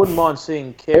know. I wouldn't mind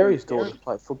seeing Carey's daughters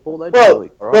play football. They'd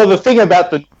Well, the thing about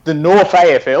the North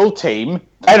AFL team,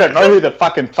 they don't know who the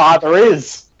fucking father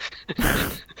is.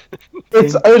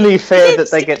 It's only fair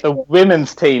that they get the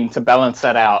women's team to balance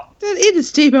that out. Either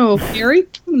Steve or Carey,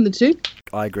 one of the two.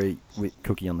 I agree with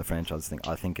Cookie on the franchise thing.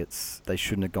 I think they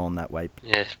shouldn't have gone that way.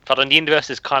 Yeah, but on the inverse,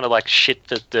 it's kind of like shit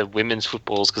that the women's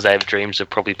footballs, because they have dreams of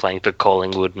probably playing for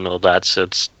Collingwood and all that, so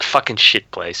it's a fucking shit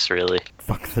place, really.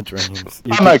 Fuck the dreams.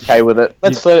 I'm okay with it.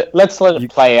 Let's let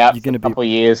it play out for a couple of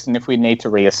years, and if we need to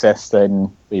reassess,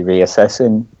 then we reassess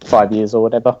in 5 years or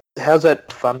whatever. How's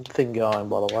that fun thing going,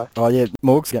 by the way? Oh yeah,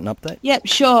 Morg's got an update. Yep,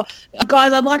 sure,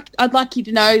 guys. I'd like you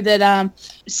to know that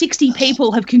 60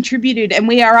 people have contributed, and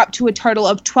we are up to a total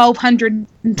of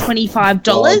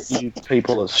 $1,225. You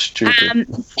people are stupid.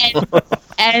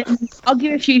 And I'll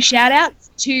give a few shout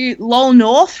outs to Lol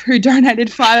North, who donated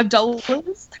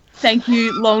 $5. Thank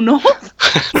you, Lol North.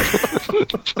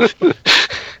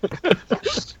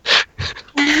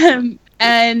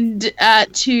 And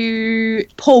to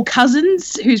Paul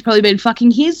Cousins, who's probably been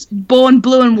fucking his. Born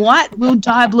blue and white, will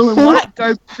die blue and white.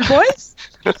 Go Blue Boys.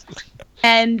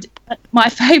 And my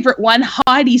favourite one,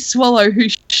 Heidi Swallow, who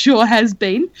sure has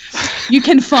been. You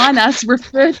can find us,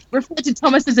 refer to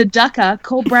Thomas as a ducker,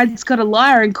 call Brad Scott a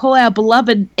liar, and call our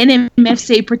beloved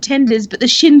NMFC pretenders, but the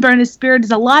Shinboner spirit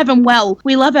is alive and well.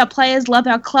 We love our players, love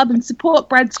our club, and support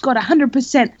Brad Scott 100%.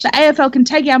 The AFL can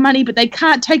take our money, but they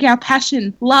can't take our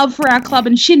passion, love for our club,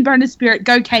 and Shinboner spirit.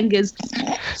 Go Kangas.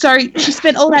 So she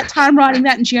spent all that time writing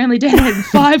that, and she only donated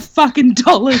 $5 fucking.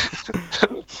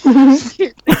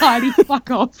 Heidi, fuck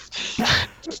off.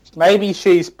 Maybe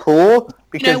she's poor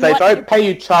because they don't pay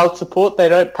you child support. They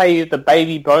don't pay you the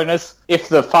baby bonus if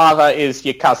the father is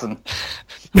your cousin.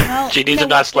 Well, she needs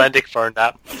an Icelandic phone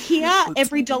app. Here,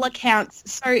 every dollar counts.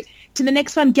 So to the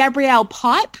next one, Gabrielle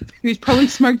Pipe, who's probably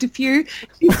smoked a few.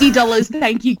 $50.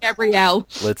 Thank you, Gabrielle.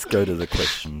 Let's go to the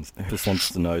questions. Who just wants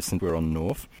to know, since we're on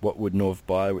North, what would North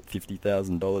buy with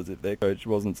 $50,000 if their coach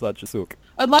wasn't such a sook?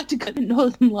 I'd like to go to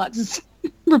Northern Lights.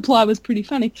 Reply was pretty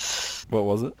funny. What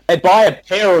was it? They'd buy a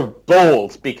pair of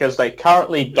balls because they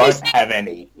currently don't have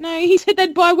any. No, he said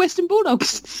they'd buy Western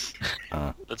Bulldogs.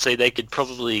 Let's say they could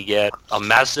probably get a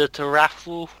Mazda to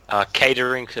raffle,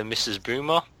 catering to Mrs.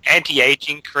 Boomer,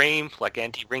 anti-aging cream, like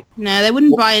anti-wrinkle. No, they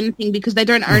wouldn't buy anything because they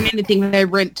don't own anything. They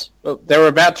rent. Well, they were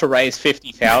about to raise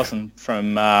 $50,000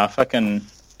 from fucking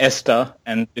Esther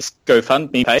and this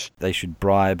GoFundMe page. They should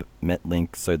bribe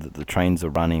Metlink so that the trains are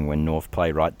running when North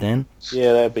play, right, Dan?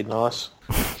 Yeah, that'd be nice.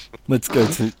 Let's go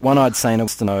to One-Eyed Saint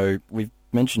wants to know, we've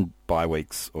mentioned bye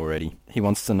weeks already. He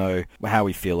wants to know how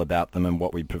we feel about them and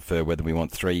what we prefer, whether we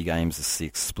want 3 games of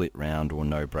 6, split round, or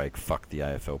no break. Fuck the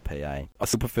AFLPA. I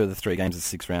still prefer the 3 games of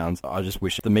 6 rounds. I just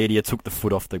wish the media took the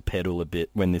foot off the pedal a bit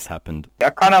when this happened.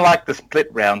 I kind of like the split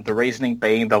round, the reasoning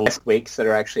being the less weeks that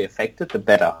are actually affected, the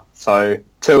better. So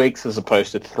 2 weeks as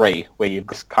opposed to 3, where you've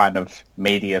this kind of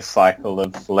media cycle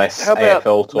of less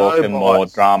AFL talk and more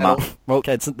drama. Well,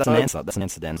 okay, that's an answer. That's an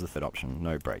answer, Dan. It's the third option.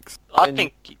 No breaks. I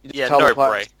think, no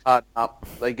break. Up.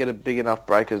 They get a big enough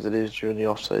break as it is during the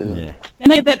off-season. Yeah.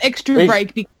 And they have that extra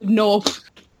break because of North.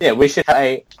 Yeah, we should have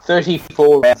a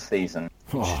 34-round season.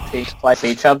 Each plays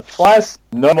each other twice.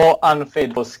 No more unfair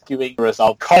or skewing the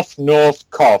result. Cough, North,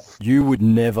 cough. You would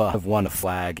never have won a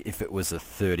flag if it was a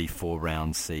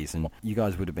 34-round season. You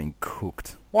guys would have been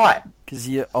cooked. Why? Because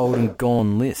you're old and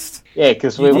gone list. Yeah,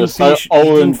 because we were so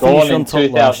old and gone in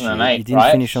 2008, You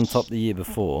didn't finish on top the year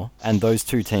before, and those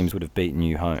 2 teams would have beaten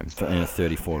you home in a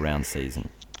 34-round season.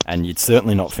 And you'd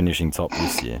certainly not finishing top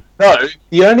this year. No,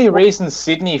 the only reason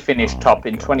Sydney finished top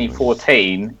in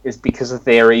 2014 is because of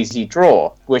their easy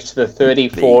draw, which the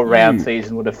 34-round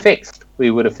season would have fixed.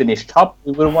 We would have finished top,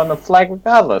 we would have won the flag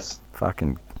regardless.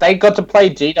 Fucking... They got to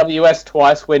play GWS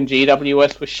twice when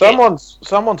GWS was shit.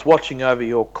 Someone's watching over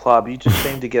your club. You just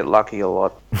seem to get lucky a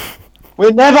lot. We're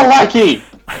never lucky!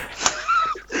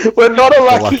 We're not a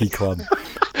lucky club.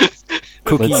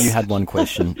 Cookie, you had one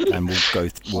question, and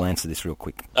we'll answer this real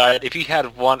quick. Alright, if you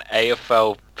had one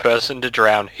AFL person to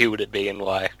drown, who would it be and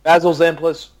why? Basil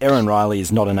Zemplis. Erin Riley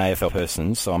is not an AFL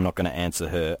person, so I'm not going to answer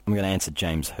her. I'm going to answer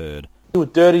James Hurd. He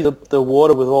would dirty the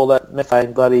water with all that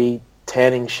methane bloody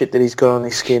tanning shit that he's got on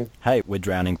his skin. Hey, we're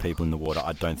drowning people in the water.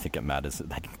 I don't think it matters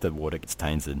that the water gets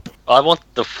tainted. I want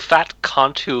the fat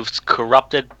cunt who's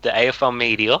corrupted the AFL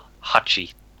media,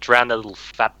 Hutchie. Drown that little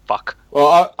fat fuck.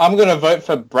 Well, I'm going to vote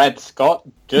for Brad Scott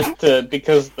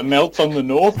because the melts on the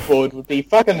North board would be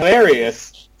fucking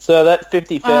hilarious. So that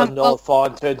 $50,000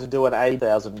 fine turns into an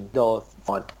 $80,000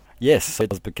 fine. Yes, it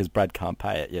does because Brad can't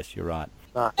pay it. Yes, you're right.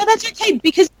 No, that's okay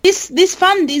because this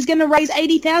fund is going to raise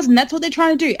 $80,000. That's what they're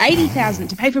trying to do. $80,000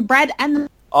 to pay for Brad and the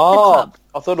club.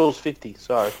 I thought it was 50.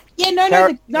 Sorry.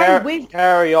 Yeah,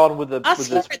 carry on with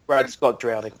this Brad Scott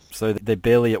drowning. So they're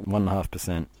barely at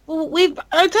 1.5%. Well,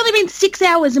 it's only been 6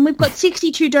 hours and we've got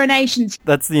 62 donations.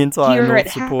 That's the entire here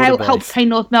North supporter base. Help pay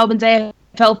North Melbourne's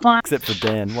AFL fine. Except for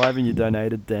Dan. Why haven't you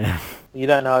donated, Dan? You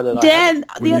don't know that. Dan,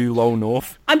 Were you low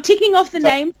North? I'm ticking off the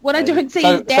name. What I don't see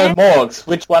is Dan. So Morgs,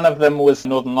 which one of them was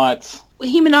Northern Lights?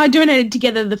 Him and I donated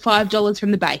together the $5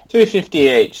 from the Bay.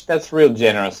 $2.50 each. That's real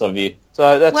generous of you.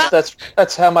 So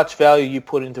that's how much value you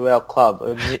put into our club.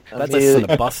 That's less than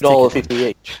a bus ticket. $1.50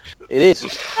 each. It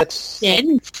is. That's.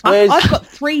 Dan, I've got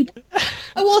 3.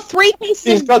 I wore 3 pieces.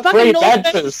 He's got 3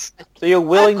 badges. So you're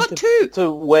willing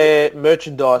to wear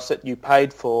merchandise that you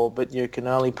paid for, but you can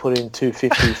only put in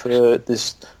 $2.50 for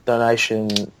this donation.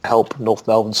 Help North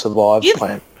Melbourne survive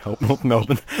plan. Help North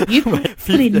Melbourne. You put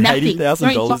in nothing.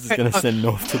 $80,000 is going to send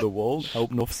North to the wall.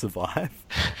 Help North survive.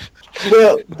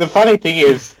 Well, the funny thing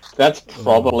is, that's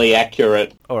probably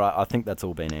accurate. All right, I think that's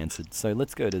all been answered. So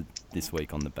let's go to this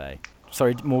week on the Bay.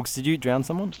 Sorry, Morgs, did you drown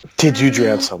someone? Did you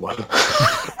drown someone?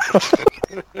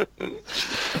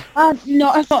 I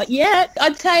No, not yet.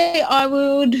 I'd say I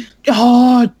would...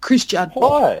 Oh, Chris Judd.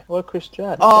 Why? Why Chris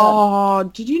Judd? Oh,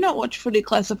 did you not watch Footy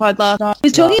Classified last night? He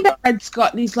was talking about Brad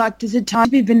Scott, and he's like, there's a time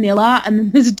to be vanilla, and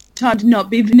then there's a time to not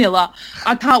be vanilla.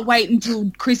 I can't wait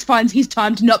until Chris finds his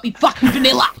time to not be fucking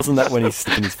vanilla. Wasn't that when he's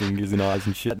sticking his fingers in eyes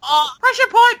and shit? Oh, pressure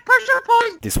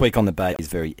point! This week on the bait is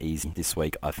very easy. This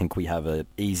week, I think we have an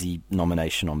easy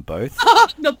nomination on both.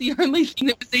 Not the only thing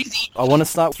that was easy. I want to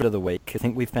start with Thread of the Week. I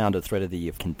think we found a Thread of the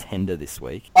Year contender this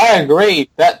week. I agree.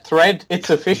 That thread, it's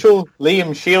official.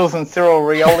 Liam Shields and Cyril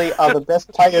Rioli are the best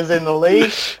players in the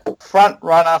league. Front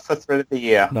runner for Thread of the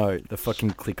Year. No, the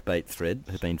fucking clickbait thread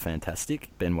has been fantastic.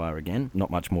 Benoit again. Not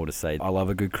much more to say. I love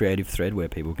a good creative thread where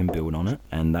people can build on it,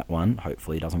 and that one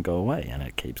hopefully doesn't go away, and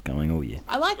it keeps going all year.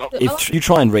 If you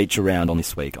try and reach around on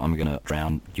this week, I'm going to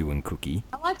drown you and Cookie.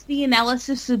 I liked the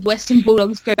analysis of Western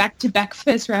Bulldogs go back-to-back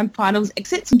first-round finals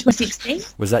exits in 2016.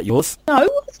 Was that yours? No,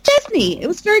 it was Jasny. It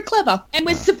was very clever. And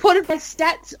we're supported by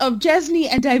stats of Jasny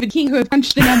and David King, who have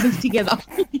punched the numbers together.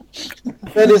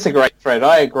 That is a great thread.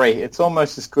 I agree. It's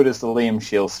almost as good as the Liam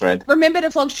Shields thread. Remember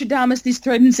to flog Stradamus this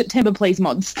thread in September, please,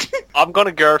 mods. I'm going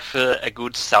to go for a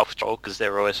good self-troll because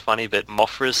they're always funny, but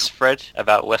Mothra's thread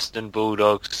about Western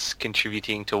Bulldogs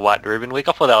contributing to White Ribbon Week,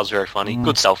 I thought that was very funny.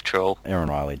 Good self-troll. Aaron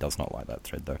Riley does not like that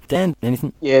thread, though. Dan,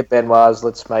 anything? Yeah, Benoit's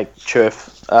Let's Make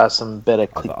Churf some better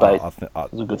clickbait.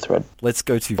 It was a good thread. Let's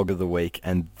go to Vlog of the Week,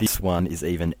 and this one is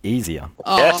even easier.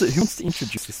 Yes. So who wants to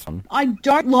introduce this one? I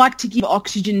don't like to give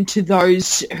oxygen to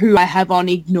those who I have on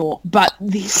Ignore, but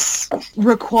this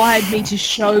required me to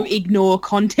show Ignore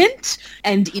content,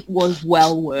 and it was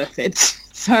well worth it.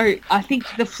 So I think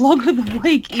the flog of the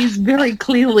week is very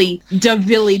clearly The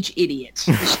Village Idiot.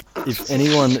 If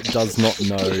anyone does not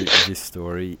know this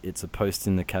story, it's a post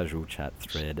in the casual chat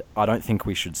thread. I don't think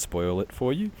we should spoil it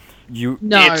for you.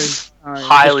 It's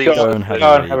highly go and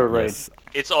have a read. Yes.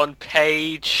 It's on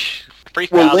page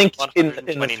We'll link in the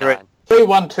 3129. thread.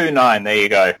 3129, there you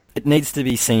go. It needs to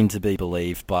be seen to be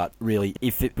believed, but really,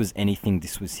 if it was anything,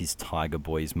 this was his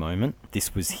Tigerboyz moment.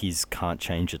 This was his can't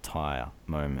change a tyre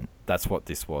moment. That's what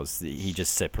this was. He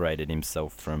just separated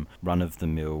himself from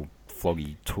run-of-the-mill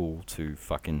floggy tool to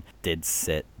fucking dead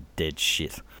set, dead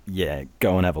shit. Yeah,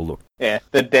 go and have a look. Yeah,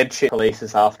 the dead shit police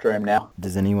is after him now.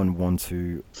 Does anyone want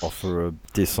to offer a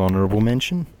dishonourable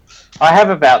mention? I have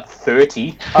about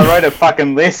 30. I wrote a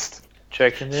fucking list.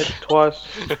 Checking it twice.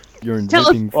 You're in Tell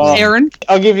us, Aaron.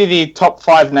 I'll give you the top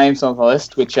 5 names on the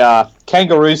list, which are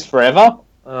Kangaroos Forever,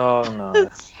 Oh, no.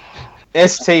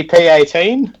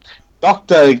 STP18,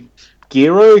 Dr.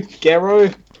 Gero,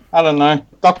 I don't know,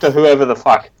 Dr. whoever the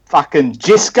fuck, fucking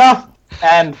Jiska,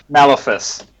 and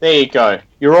Maleficus. There you go.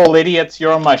 You're all idiots.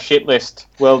 You're on my shit list.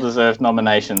 Well-deserved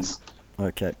nominations.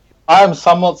 Okay. I am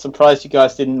somewhat surprised you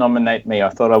guys didn't nominate me. I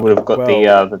thought I would have got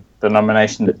the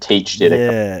nomination that Teach did a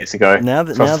couple of years ago. Now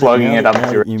for that flogging it up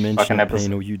you fucking mention episode.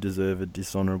 penal, you deserve a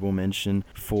dishonourable mention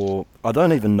for... I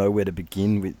don't even know where to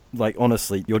begin with. Like,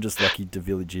 honestly, you're just lucky The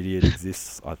Village Idiot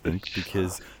exists, I think,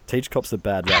 because Teach cops a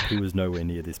bad rap. He was nowhere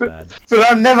near this bad. But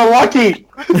I'm never lucky!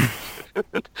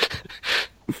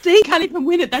 See, you can't even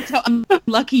win it. That's how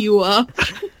unlucky you are.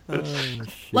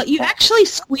 Like, you actually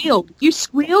squealed. You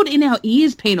squealed in our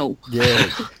ears, Penal. Yeah,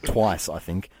 twice, I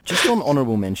think. Just on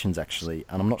honourable mentions, actually,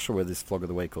 and I'm not sure whether this Vlog of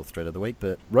the Week or Thread of the Week,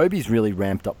 but Roby's really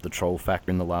ramped up the troll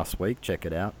factor in the last week. Check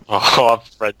it out. Oh,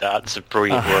 I've read that. It's a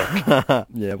brilliant work.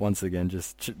 Yeah, once again,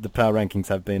 just the power rankings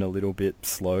have been a little bit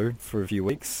slow for a few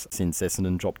weeks since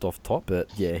Essendon dropped off top, but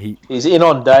yeah, he's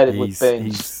inundated with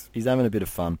things. He's having a bit of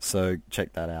fun, so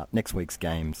check that out. Next week's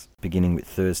games, beginning with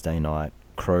Thursday night,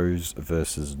 Crows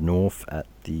versus North at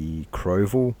the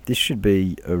Crowville. This should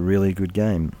be a really good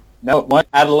game. No, it won't.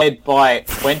 Adelaide by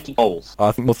 20 goals.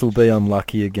 I think North will be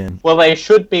unlucky again. Well, they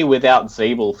should be without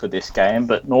Zeeble for this game,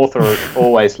 but North are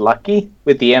always lucky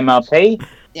with the MRP.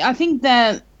 I think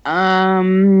that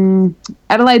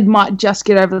Adelaide might just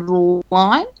get over the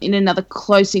line in another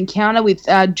close encounter with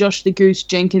Josh the Goose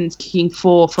Jenkins kicking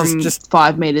 4 from just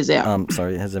 5 metres out.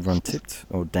 Sorry, has everyone tipped?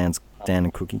 Or Dan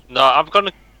and Cookie? No, I'm going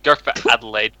to go for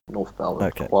Adelaide. North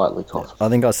Melbourne, quietly cost. I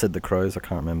think I said the Crows, I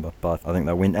can't remember, but I think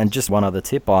they'll win. And just one other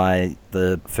tip, by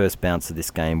the first bounce of this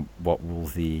game, what will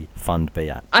the fund be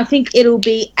at? I think it'll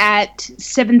be at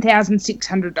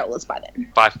 $7,600 by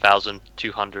then.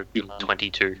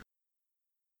 5,222.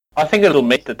 I think it'll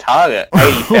meet the target,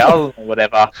 80,000 or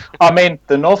whatever. I mean,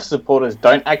 the North supporters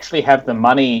don't actually have the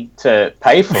money to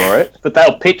pay for it, but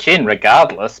they'll pitch in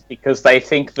regardless because they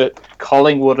think that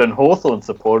Collingwood and Hawthorn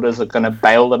supporters are going to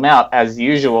bail them out as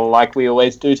usual, like we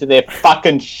always do to their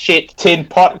fucking shit tin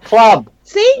pot club.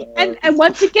 See? And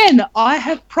once again, I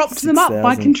have propped them up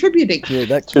by 6,000. contributing. Yeah,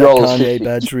 that $2.50. Kanye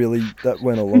badge really, that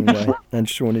went a long way. And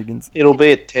Sean Higgins. It'll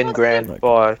be at 10 grand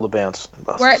by the bounce.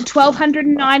 We're at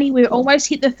 1,290. We've almost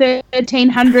hit the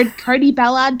 1,300. Cody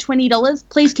Ballard, $20.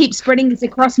 Please keep spreading this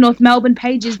across North Melbourne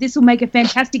pages. This will make a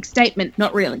fantastic statement.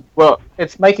 Not really. Well,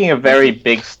 it's making a very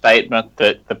big statement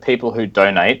that the people who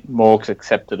donate, Morgs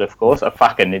accepted, of course, are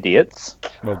fucking idiots.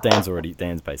 Well,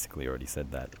 Dan's basically already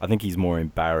said that. I think he's more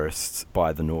embarrassed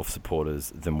by the North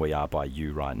supporters than we are by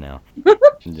you right now.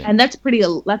 Yeah. And that's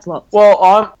lots.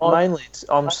 Well,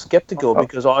 I'm sceptical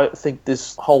because I think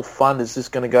this whole fund is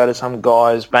just going to go to some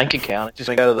guy's bank account. Just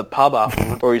going to go to the pub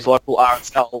afterwards or his local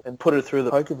RSL and put it through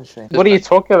the poker machine. What are you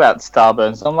talking about,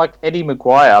 Starburns? I'm like Eddie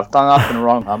Maguire. I've done nothing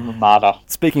wrong. I'm a martyr.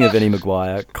 Speaking of Eddie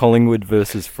Maguire, Collingwood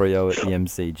versus Freo at the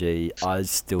MCG, I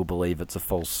still believe it's a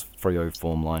false Freo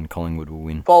form line. Collingwood will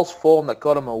win. False form that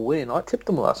got him a win. I tipped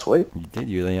them last week. You did?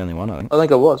 You're the only one, I think. I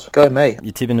think I was. Go me.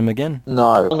 You tipping them again?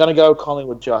 No. I'm going to go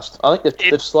Collingwood just. I think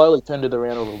they've slowly turned it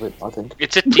around a little bit, I think.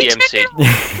 It's a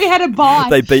TMC. We had a bye.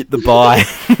 They beat the bye.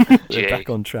 They're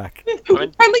back on track. We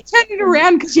only turned it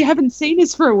around because you haven't seen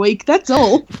us for a week. That's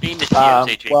all. Being the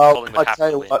TMC, Well, I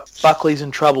tell you what, Buckley's in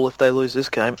trouble if they lose this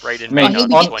game. I mean, on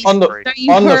the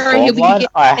form line,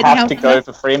 I have to go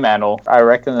for Fremantle. I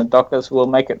reckon the Dockers will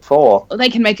make it 4. They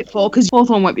can make it 4 because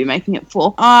Hawthorn won't be making it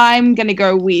 4. I'm going to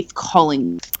go with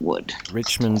Collingwood.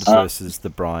 Richmond versus the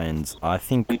Bryans. I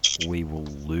think we will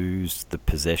lose the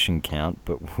possession count,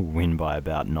 but we'll win by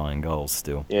about 9 goals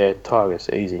still. Yeah, Tigers,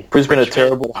 easy. Brisbane are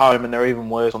terrible at home and they're even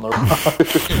worse on the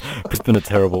road. Brisbane are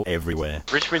terrible everywhere.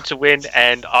 Richmond to win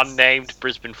and unnamed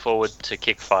Brisbane forward to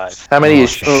kick 5. How many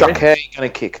is Shake going to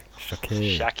kick?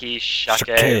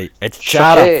 Shaki. It's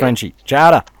Charter, Frenchie.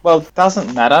 Charter. Well, it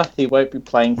doesn't matter. He won't be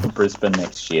playing for Brisbane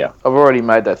next year. I've already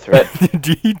made that threat.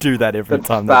 Do you do that every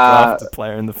time they draft a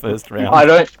player in the first round? I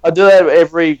do that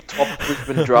every top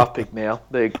Brisbane draft pick now.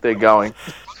 They're going.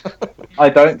 I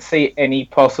don't see any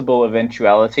possible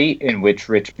eventuality in which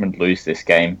Richmond lose this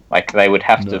game. Like, they would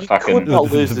have to fucking... could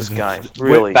not lose this game,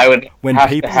 really. They would when have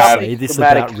people to have... say this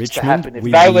about Richmond,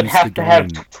 we They lose would have the to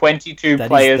have game. 22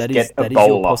 players get a your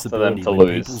bowler for them possibility. to When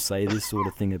lose. people say this sort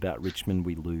of thing about Richmond,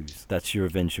 we lose. That's your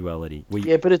eventuality.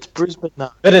 Yeah, but it's Brisbane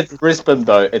now. But it's Brisbane,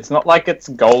 though. It's not like it's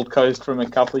Gold Coast from a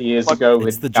couple of years ago It's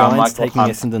with the Giants Carmichael taking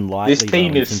Hunt. Essendon lightly. This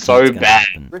team though, is thinking so it's gonna bad.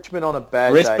 happen. Richmond on a bad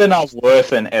Brisbane day. are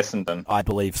worse than Essendon. I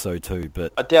believe so too,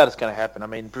 but I doubt it's going to happen. I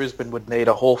mean, Brisbane would need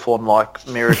a Hawthorn-like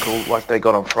miracle like they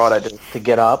got on Friday to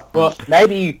get up. Well,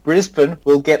 maybe Brisbane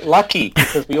will get lucky,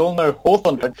 because we all know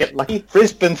Hawthorn don't get lucky.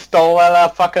 Brisbane stole all our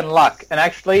fucking luck. And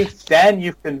actually, Dan,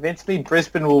 you've convinced me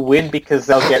Brisbane will win because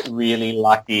they'll get really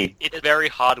lucky. It's a very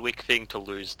Hardwick thing to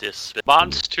lose this. But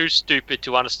Martin's too stupid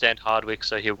to understand Hardwick,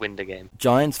 so he'll win the game.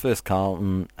 Giants versus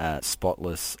Carlton at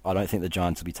Spotless. I don't think the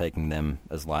Giants will be taking them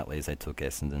as lightly as they took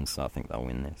Essendon, so I think they'll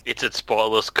win this. It's at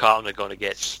Spotless. Carlton are going to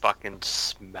get fucking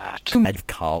smacked. Imagine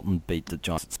Carlton beat the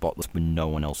Giants at Spotless when no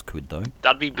one else could, though.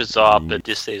 That'd be bizarre, but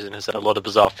this season has had a lot of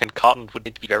bizarre things. Carlton would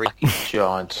need to be very lucky.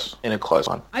 Giants in a close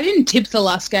one. I didn't tip the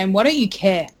last game. Why don't you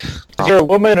care? You're a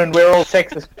woman and we're all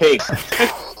Texas pigs.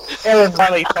 Aaron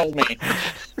Riley told me.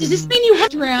 Does this mean you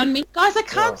want to drown me? Guys, I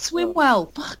can't swim well.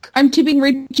 Fuck. I'm tipping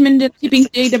Richmond and tipping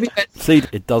GWS. See,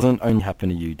 it doesn't only happen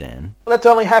to you, Dan. Well, that's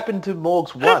only happened to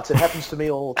Morgs once. It happens to me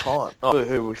all the time.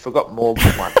 Oh, we forgot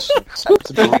Morgs once.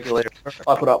 It's a regular.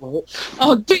 I put up with it.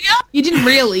 Oh, do you? You didn't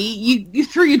really. You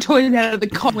threw your toilet out of the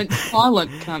cot and went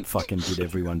silent, cunt. Fucking did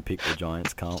everyone pick the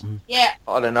Giants, Carlton? Yeah.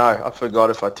 I don't know. I forgot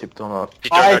if I tipped or not.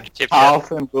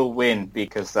 Carlton will win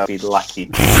because they'll be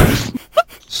lucky.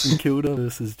 St Kilda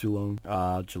versus Geelong.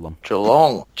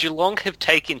 Geelong. Geelong have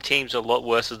taken teams a lot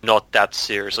worse, not that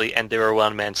seriously, and they're a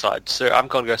one-man side. So I'm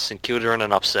going to go St Kilda in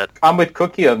an upset. I'm with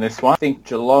Cookie on this one. I think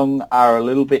Geelong are a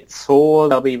little bit sore.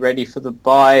 They'll be ready for the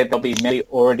bye. They'll be maybe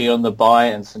already on the bye,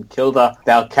 and St Kilda,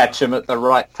 they'll catch them at the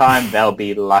right time. They'll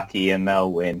be lucky and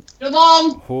they'll win.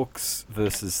 Geelong! Hawks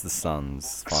versus the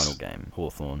Suns. Final game.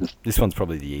 Hawthorn. This one's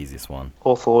probably the easiest one.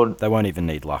 Hawthorn. They won't even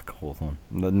need luck, Hawthorn.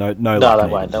 No luck they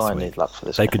won't. needed They this won't week. need luck for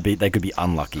this. They could be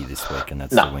unlucky this week, and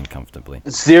that's still win comfortably.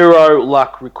 0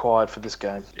 luck required for this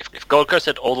game. If Gold Coast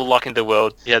had all the luck in the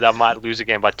world, yeah, they might lose a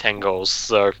game by 10 goals.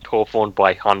 So Hawthorn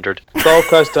by 100. Gold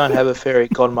Coast don't have a fairy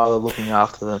godmother looking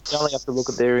after them. You only have to look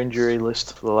at their injury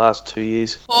list for the last 2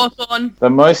 years. Hawthorn. The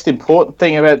most important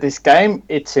thing about this game,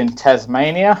 it's in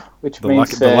Tasmania, which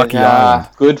means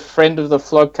that good friend of the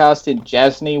Flogcast in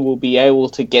Jasny will be able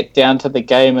to get down to the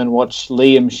game and watch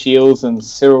Liam Shields and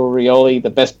Cyril Rioli, the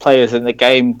best players in the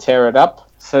game, tear it up.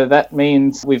 So that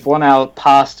means we've won our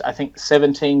past, I think,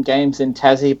 17 games in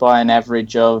Tassie by an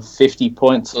average of 50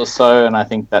 points or so, and I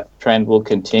think that trend will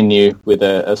continue with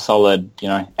a solid,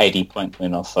 80-point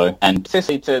win or so. And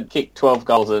especially to kick 12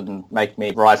 goals and make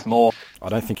me rise more. I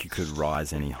don't think you could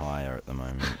rise any higher at the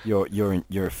moment.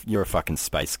 You're a fucking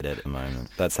space cadet at the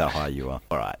moment. That's how high you are.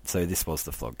 All right, so this was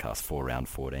the Flogcast for round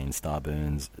 14.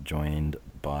 Starburns joined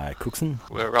by Cookson.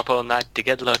 We're up all night to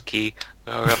get lucky.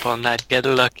 We're up all night to get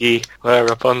lucky.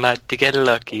 We're up all night to get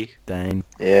lucky. Dane.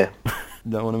 Yeah.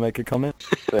 Don't want to make a comment?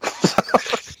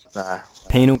 Nah.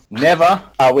 Penal. Never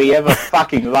are we ever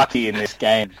fucking lucky in this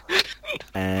game.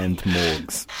 And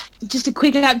Morgs. Just a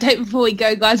quick update before we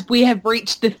go, guys. We have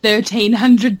reached the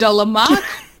 $1,300 mark.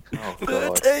 Oh,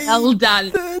 God. 13. Well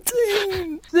done.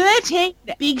 13.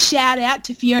 Big shout out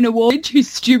to Fiona Ward, who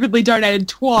stupidly donated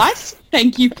twice.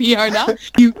 Thank you, Fiona.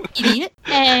 You idiot.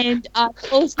 And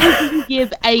also to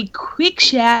give a quick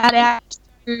shout out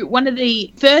to one of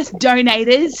the first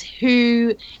donators,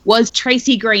 who was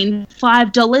Tracy Green,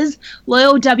 $5.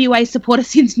 Loyal WA supporter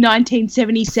since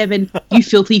 1977. You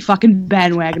filthy fucking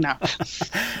bandwagoner.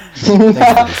 Thanks for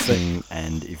listening,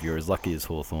 and if you're as lucky as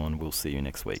Hawthorn, we'll see you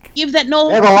next week. Give that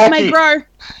knowledge Never lucky. may grow.